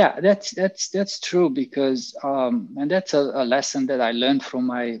 Yeah, that's true, because and that's a lesson that I learned from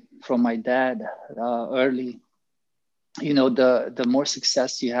my dad early. The more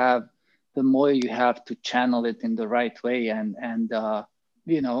success you have, the more you have to channel it in the right way, and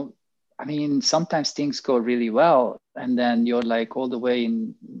you know I mean, sometimes things go really well, and then you're like all the way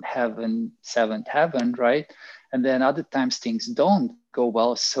in heaven, seventh heaven, right? And then other times things don't go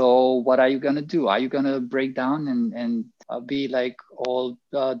well. So what are you gonna do? Are you gonna break down and be like all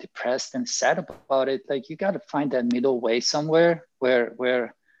depressed and sad about it? Like you got to find that middle way somewhere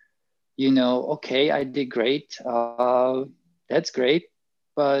where okay, I did great. That's great,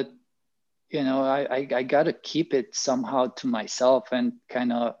 but I gotta keep it somehow to myself and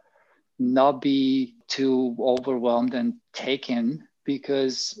kind of not be too overwhelmed and taken,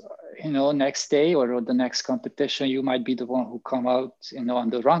 because next day or the next competition you might be the one who come out on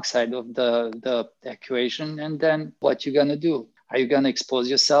the wrong side of the equation, and then what you gonna do? Are you gonna expose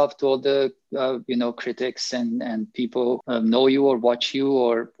yourself to all the critics and people know you or watch you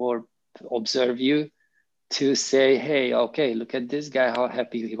or observe you, to say, hey, okay, look at this guy, how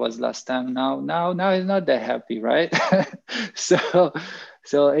happy he was last time. Now he's not that happy, right? so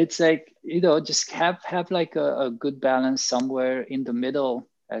so it's like, just have like a good balance somewhere in the middle,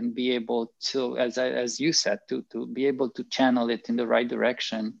 and be able to, as you said, to be able to channel it in the right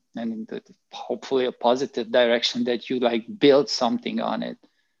direction, and in hopefully a positive direction, that you like build something on it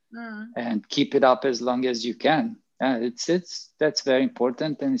and keep it up as long as you can. It's that's very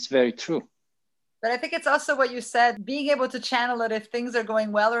important, and it's very true. But I think it's also what you said, being able to channel it if things are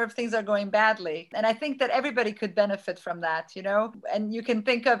going well or if things are going badly. And I think that everybody could benefit from that, you know? And you can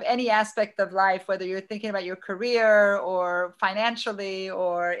think of any aspect of life, whether you're thinking about your career or financially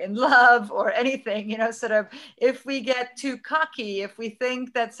or in love or anything, you know, sort of if we get too cocky, if we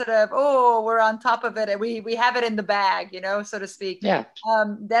think that sort of, oh, we're on top of it and we have it in the bag, you know, so to speak. Yeah.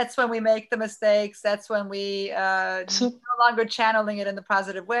 That's when we make the mistakes. That's when we So no longer channeling it in the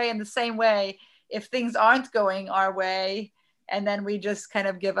positive way. In the same way, if things aren't going our way and then we just kind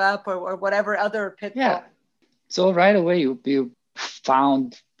of give up or whatever other pitfall. yeah. So right away you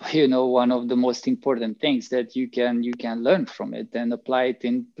found, you know, one of the most important things that you can learn from it and apply it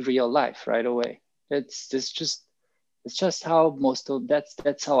in real life right away. It's just how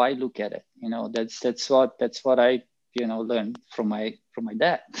that's how I look at it. You know, that's what I, you know, learned from my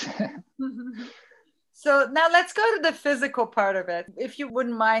dad. So now let's go to the physical part of it. If you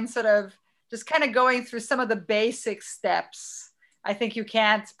wouldn't mind sort of just kind of going through some of the basic steps. I think you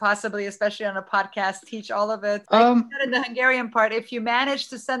can't possibly, especially on a podcast, teach all of it. Like you said in the Hungarian part, if you manage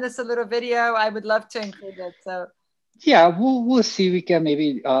to send us a little video, I would love to include it. So yeah, we'll see. We can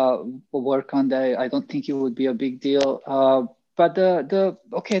maybe work on that. I don't think it would be a big deal. But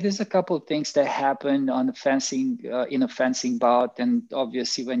okay, there's a couple of things that happen on the fencing in a fencing bout, and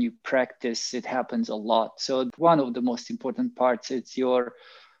obviously when you practice, it happens a lot. So one of the most important parts is your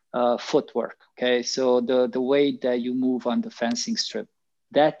footwork. Okay, so the way that you move on the fencing strip,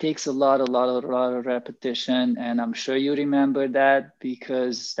 that takes a lot of repetition, and I'm sure you remember that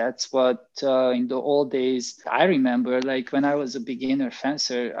because that's what in the old days I remember. Like when I was a beginner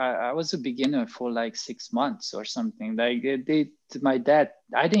fencer, I was a beginner for like 6 months or something. Like my dad,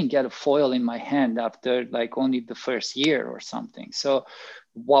 I didn't get a foil in my hand after like only the first year or something. So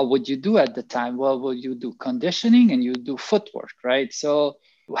what would you do at the time? Well, would you do conditioning and you do footwork, right? So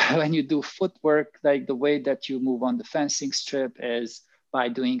when you do footwork, like the way that you move on the fencing strip is by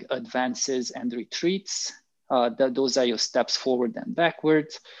doing advances and retreats. Those are your steps forward and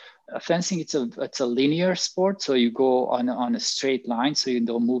backwards. Fencing, it's a linear sport, so you go on a straight line, so you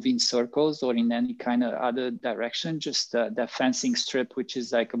don't move in circles or in any kind of other direction. Just the fencing strip, which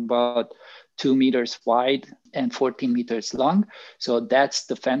is like about 2 meters wide and 14 meters long. So that's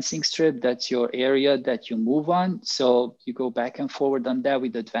the fencing strip. That's your area that you move on. So you go back and forward on that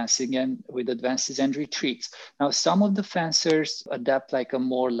with advances and retreats. Now, some of the fencers adapt like a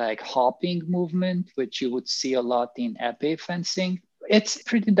more like hopping movement, which you would see a lot in épée fencing. It's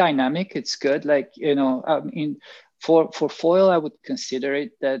pretty dynamic. It's good. Like, you know, for foil, I would consider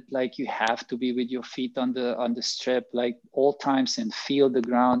it that like you have to be with your feet on the strip like all times and feel the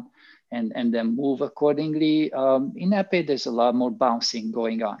ground and then move accordingly. In épée, there's a lot more bouncing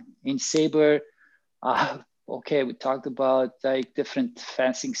going on. In saber, okay, we talked about like different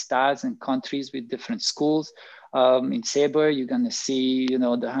fencing styles and countries with different schools. In saber, you're gonna see, you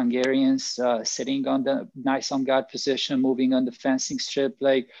know, the Hungarians sitting on the nice on guard position, moving on the fencing strip,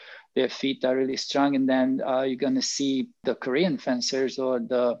 like their feet are really strong. And then you're gonna see the Korean fencers or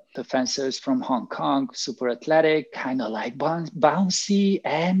the fencers from Hong Kong, super athletic, kind of like bouncy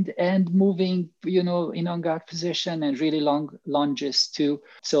and moving, you know, in on guard position and really long lunges too.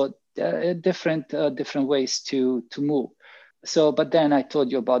 So different ways to move. So, but then I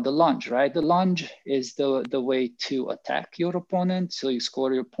told you about the lunge, right? The lunge is the way to attack your opponent. So you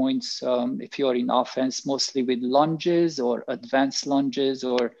score your points if you're in offense, mostly with lunges or advanced lunges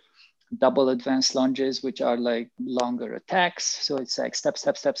or double advanced lunges, which are like longer attacks. So it's like step,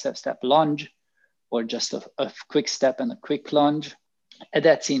 lunge, or just a quick step and a quick lunge. And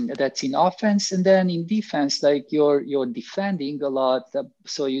that's in offense. And then in defense, like you're defending a lot,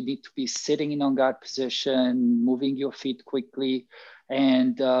 so you need to be sitting in on guard position, moving your feet quickly,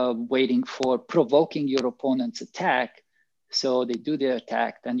 and waiting for provoking your opponent's attack. So they do their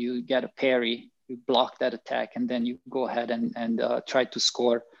attack, then you get a parry, you block that attack, and then you go ahead and try to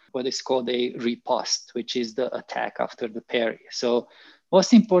score what is called a riposte, which is the attack after the parry. So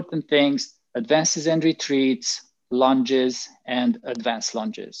most important things: advances and retreats, lunges, and advanced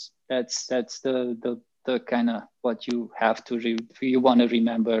lunges. That's the kind of what you have to you want to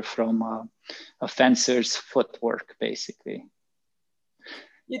remember from a fencer's footwork, basically.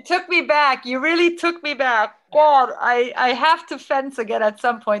 You took me back. You really took me back. God, I have to fence again at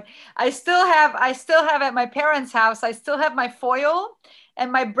some point. I still have at my parents' house, I still have my foil and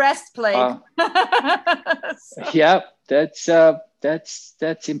my breastplate. Yeah, that's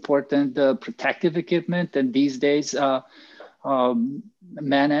important. The protective equipment, and these days,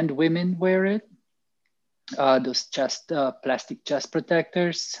 men and women wear it. Those plastic chest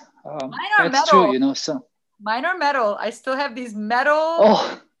protectors. Mine are that's metal. true, you know. So mine are metal. I still have these metal.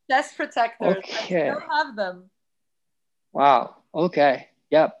 Oh, chest protectors. I Okay. still have them. Wow. Okay.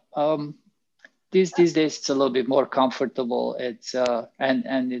 Yeah. These days it's a little bit more comfortable. It's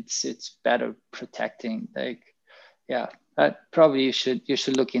and it's better protecting. Like, yeah. Probably you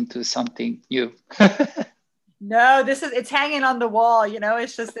should look into something new. No, it's hanging on the wall,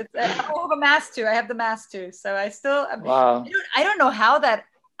 it's just, I have a mask too. I have the mask too. So I still, Wow. I don't know how that,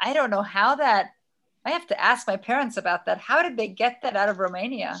 I don't know how that, I have to ask my parents about that. How did they get that out of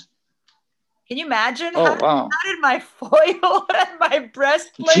Romania? Can you imagine? Oh, wow. How did my foil and my Did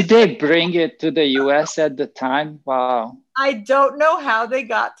breastplate? they bring it to the US at the time? Wow. I don't know how they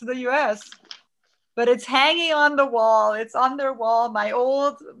got to the US, but it's hanging on the wall. It's on their wall, my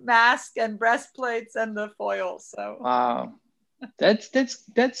old mask and breastplates and the foil. So Wow. That's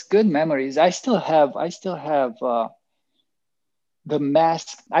good memories. I still have the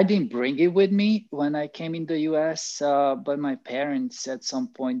mask. I didn't bring it with me when I came in the US, but my parents at some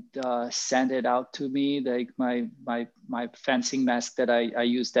point sent it out to me, like my fencing mask that I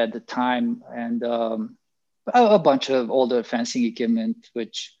used at the time, and a bunch of older fencing equipment,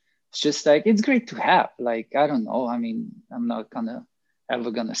 which it's just like it's great to have. Like, I don't know. I mean, I'm not gonna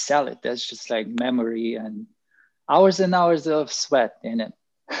ever gonna sell it. That's just like memory and hours and hours of sweat in it.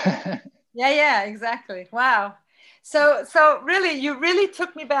 yeah, exactly. Wow. So really, you really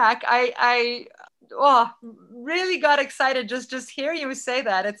took me back. Oh, really got excited just hear you say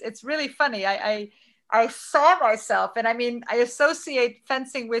that. It's really funny. I saw myself, and I mean, I associate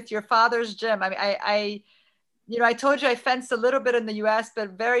fencing with your father's gym. I mean, I told you I fenced a little bit in the US, but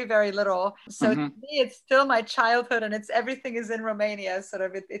very, very little. So to Hmm. me, it's still my childhood, and it's everything is in Romania. Sort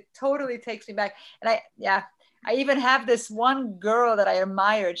of, it totally takes me back. And yeah, I even have this one girl that I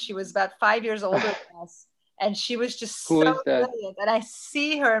admired. She was about 5 years older than us, and she was just Who so is that? brilliant. And I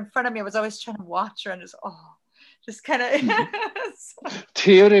see her in front of me. I was always trying to watch her and just kind of. Mhm.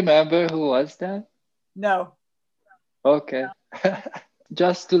 Do you remember who was that? No. Okay.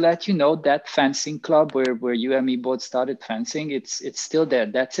 Just to let you know, that fencing club where you and me both started fencing, it's still there.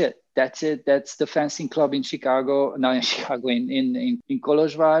 That's it. That's it. That's the fencing club in Chicago. Not in Chicago, in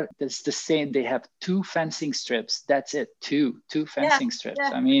Kolozsvár. That's the same. They have two fencing strips. That's it. Two Yeah, fencing strips.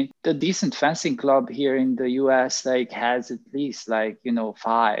 yeah, I mean, the decent fencing club here in the US like has at least like,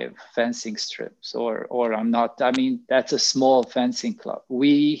 five fencing strips, or I'm not. I mean, that's a small fencing club.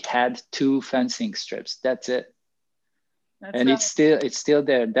 We had two fencing strips. That's it. that's And right. it's still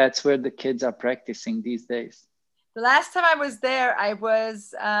there. That's where the kids are practicing these days. The last time I was there, I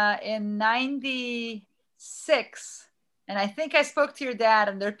was in '96. And I think I spoke to your dad,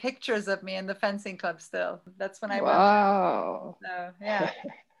 and there are pictures of me in the fencing club still. That's when I went. Wow. So, yeah.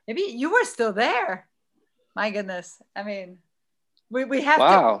 Maybe you were still there. My goodness. I mean, we have to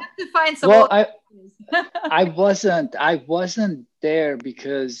Wow. find some Well, old pictures. I wasn't there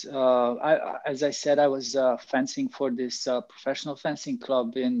because as I said, I was fencing for this professional fencing club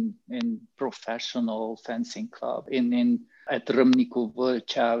in professional fencing club in at Râmnicu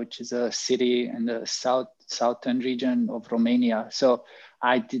Vâlcea, which is a city in the southern region of Romania. So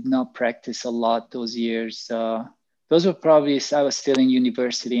I did not practice a lot those years. Those were probably, I was still in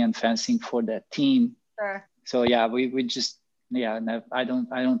university and fencing for that team. Sure. So yeah, we just, yeah, no, I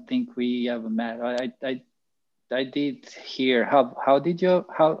don't think we ever met. I did hear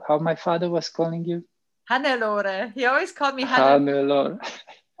how my father was calling you. Hannelore. He always called me Hannelore. Hannelore.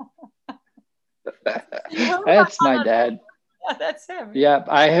 You heard about That's my Hannelore? dad. Yeah, that's him. Yeah,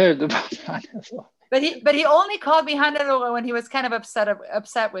 I heard about Hannelore. But he only called me Hannelore when he was kind of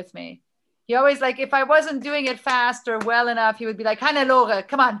upset with me. He always, like, if I wasn't doing it fast or well enough, he would be like, Hannelore,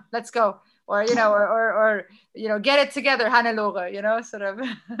 come on, let's go. Or get it together, Hannelore, sort of.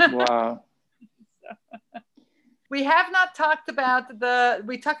 Wow. We have not talked about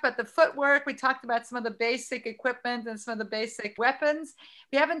we talked about the footwork. We talked about some of the basic equipment and some of the basic weapons.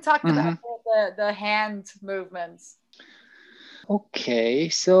 We haven't talked about Hmm. the hand movements. Okay,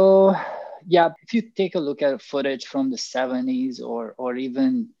 so yeah, if you take a look at footage from the 70s or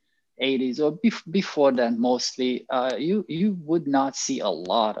even 80s or before that, mostly, you would not see a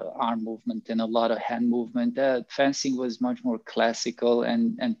lot of arm movement and a lot of hand movement. Fencing was much more classical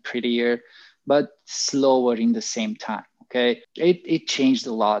and prettier, but slower in the same time. Okay, it changed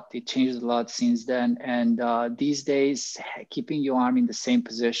a lot. It changed a lot since then. And these days, keeping your arm in the same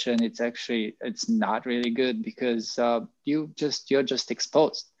position, it's not really good because you're just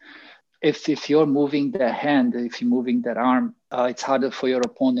exposed. If you're moving the hand, if you're moving that arm, it's harder for your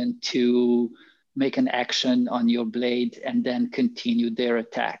opponent to make an action on your blade and then continue their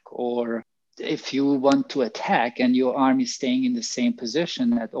attack, or if you want to attack and your arm is staying in the same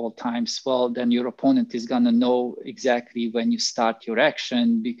position at all times, well, then your opponent is going to know exactly when you start your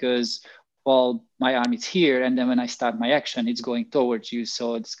action because, well, my arm is here. And then when I start my action, it's going towards you.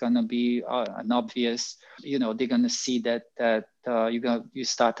 So it's going to be an obvious, they're going to see that you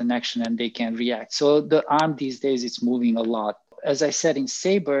start an action and they can react. So the arm these days, it's moving a lot. As I said in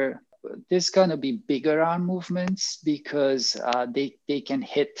Saber, there's going to be bigger arm movements because they can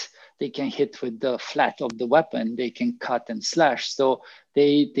hit with the flat of the weapon. They can cut and slash. So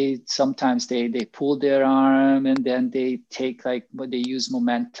they sometimes they pull their arm and then they take they use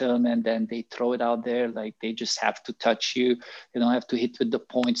momentum and then they throw it out there. Like they just have to touch you. They don't have to hit with the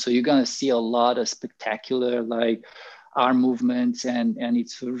point. So you're going to see a lot of spectacular arm movements, and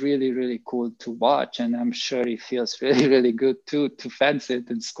it's really, really cool to watch. And I'm sure it feels really, really good too to fence it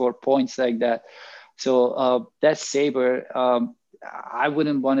and score points like that. So that's Saber. I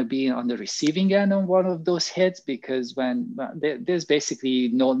wouldn't want to be on the receiving end on one of those hits because when there's basically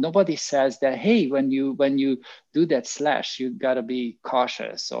nobody says that, hey, when you do that slash, you gotta be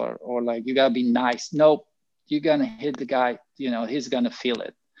cautious or like you gotta be nice. Nope, you're gonna hit the guy. He's gonna feel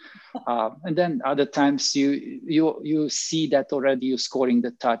it. And then other times you see that already you're scoring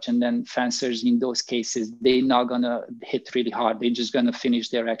the touch, and then fencers in those cases, they're not gonna hit really hard. They're just gonna finish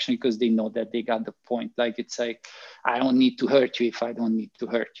their action because they know that they got the point. Like it's like, I don't need to hurt you if I don't need to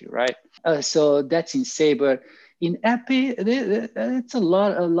hurt you, right? So that's in Saber. In Epee, it's a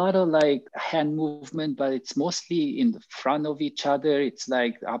lot of like hand movement, but it's mostly in the front of each other. It's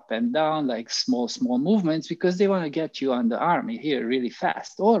like up and down, like small movements because they want to get you on the arm here really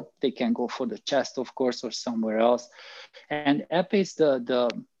fast, or they can go for the chest, of course, or somewhere else. And Epee is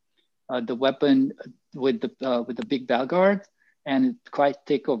the weapon with the big bell guard and quite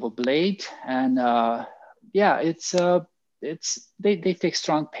thick of a blade, and they take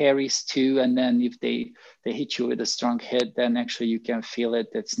strong parries too, and then if they hit you with a strong hit, then actually you can feel it.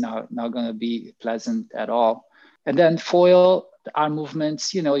 It's not going to be pleasant at all. And then foil, the arm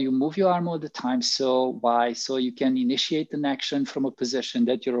movements, you move your arm all the time. So why? So you can initiate an action from a position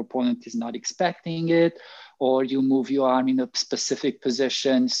that your opponent is not expecting it, or you move your arm in a specific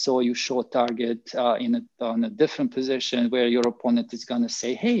position. So you show target on a different position where your opponent is going to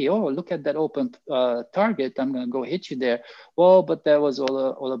say, hey, oh, look at that open target. I'm going to go hit you there. Well, but that was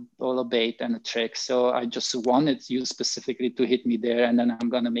all a bait and a trick. So I just wanted you specifically to hit me there. And then I'm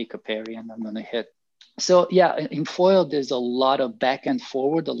going to make a parry and I'm going to hit. So yeah, in foil, there's a lot of back and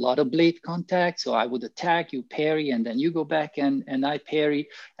forward, a lot of blade contact. So I would attack, you parry, and then you go back and I parry.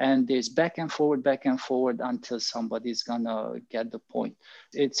 And there's back and forward until somebody's gonna get the point.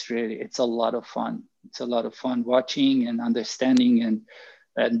 It's a lot of fun. It's a lot of fun watching and understanding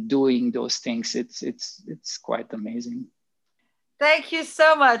and doing those things. It's quite amazing. Thank you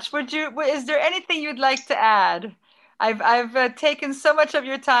so much. Is there anything you'd like to add? I've taken so much of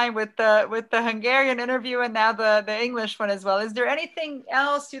your time with the Hungarian interview and now the English one as well. Is there anything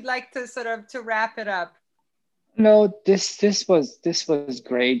else you'd like to sort of to wrap it up? No, this was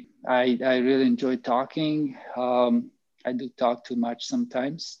great. I really enjoyed talking. I do talk too much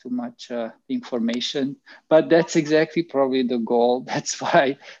sometimes, too much information, but that's exactly probably the goal. That's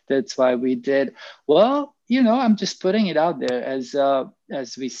why we did. Well, I'm just putting it out there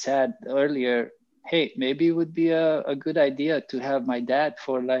as we said earlier. Hey, maybe it would be a good idea to have my dad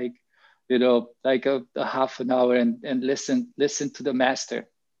for like a half an hour and listen to the master.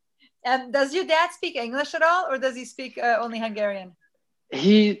 And does your dad speak English at all, or does he speak only Hungarian?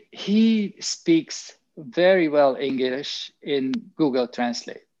 He speaks very well English in Google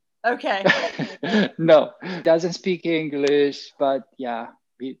Translate. Okay. No, he doesn't speak English, but yeah,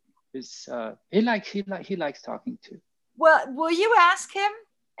 he likes talking too. Well, will you ask him?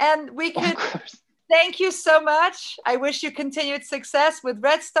 And we could. Of course. Thank you so much. I wish you continued success with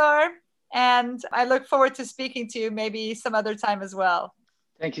Red Star, and I look forward to speaking to you maybe some other time as well.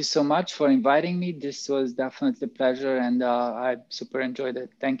 Thank you so much for inviting me. This was definitely a pleasure, and I super enjoyed it.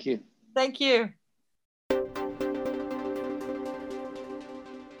 Thank you. Thank you.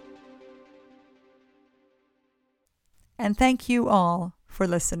 And thank you all for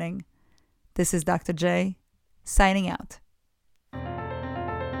listening. This is Dr. J, signing out.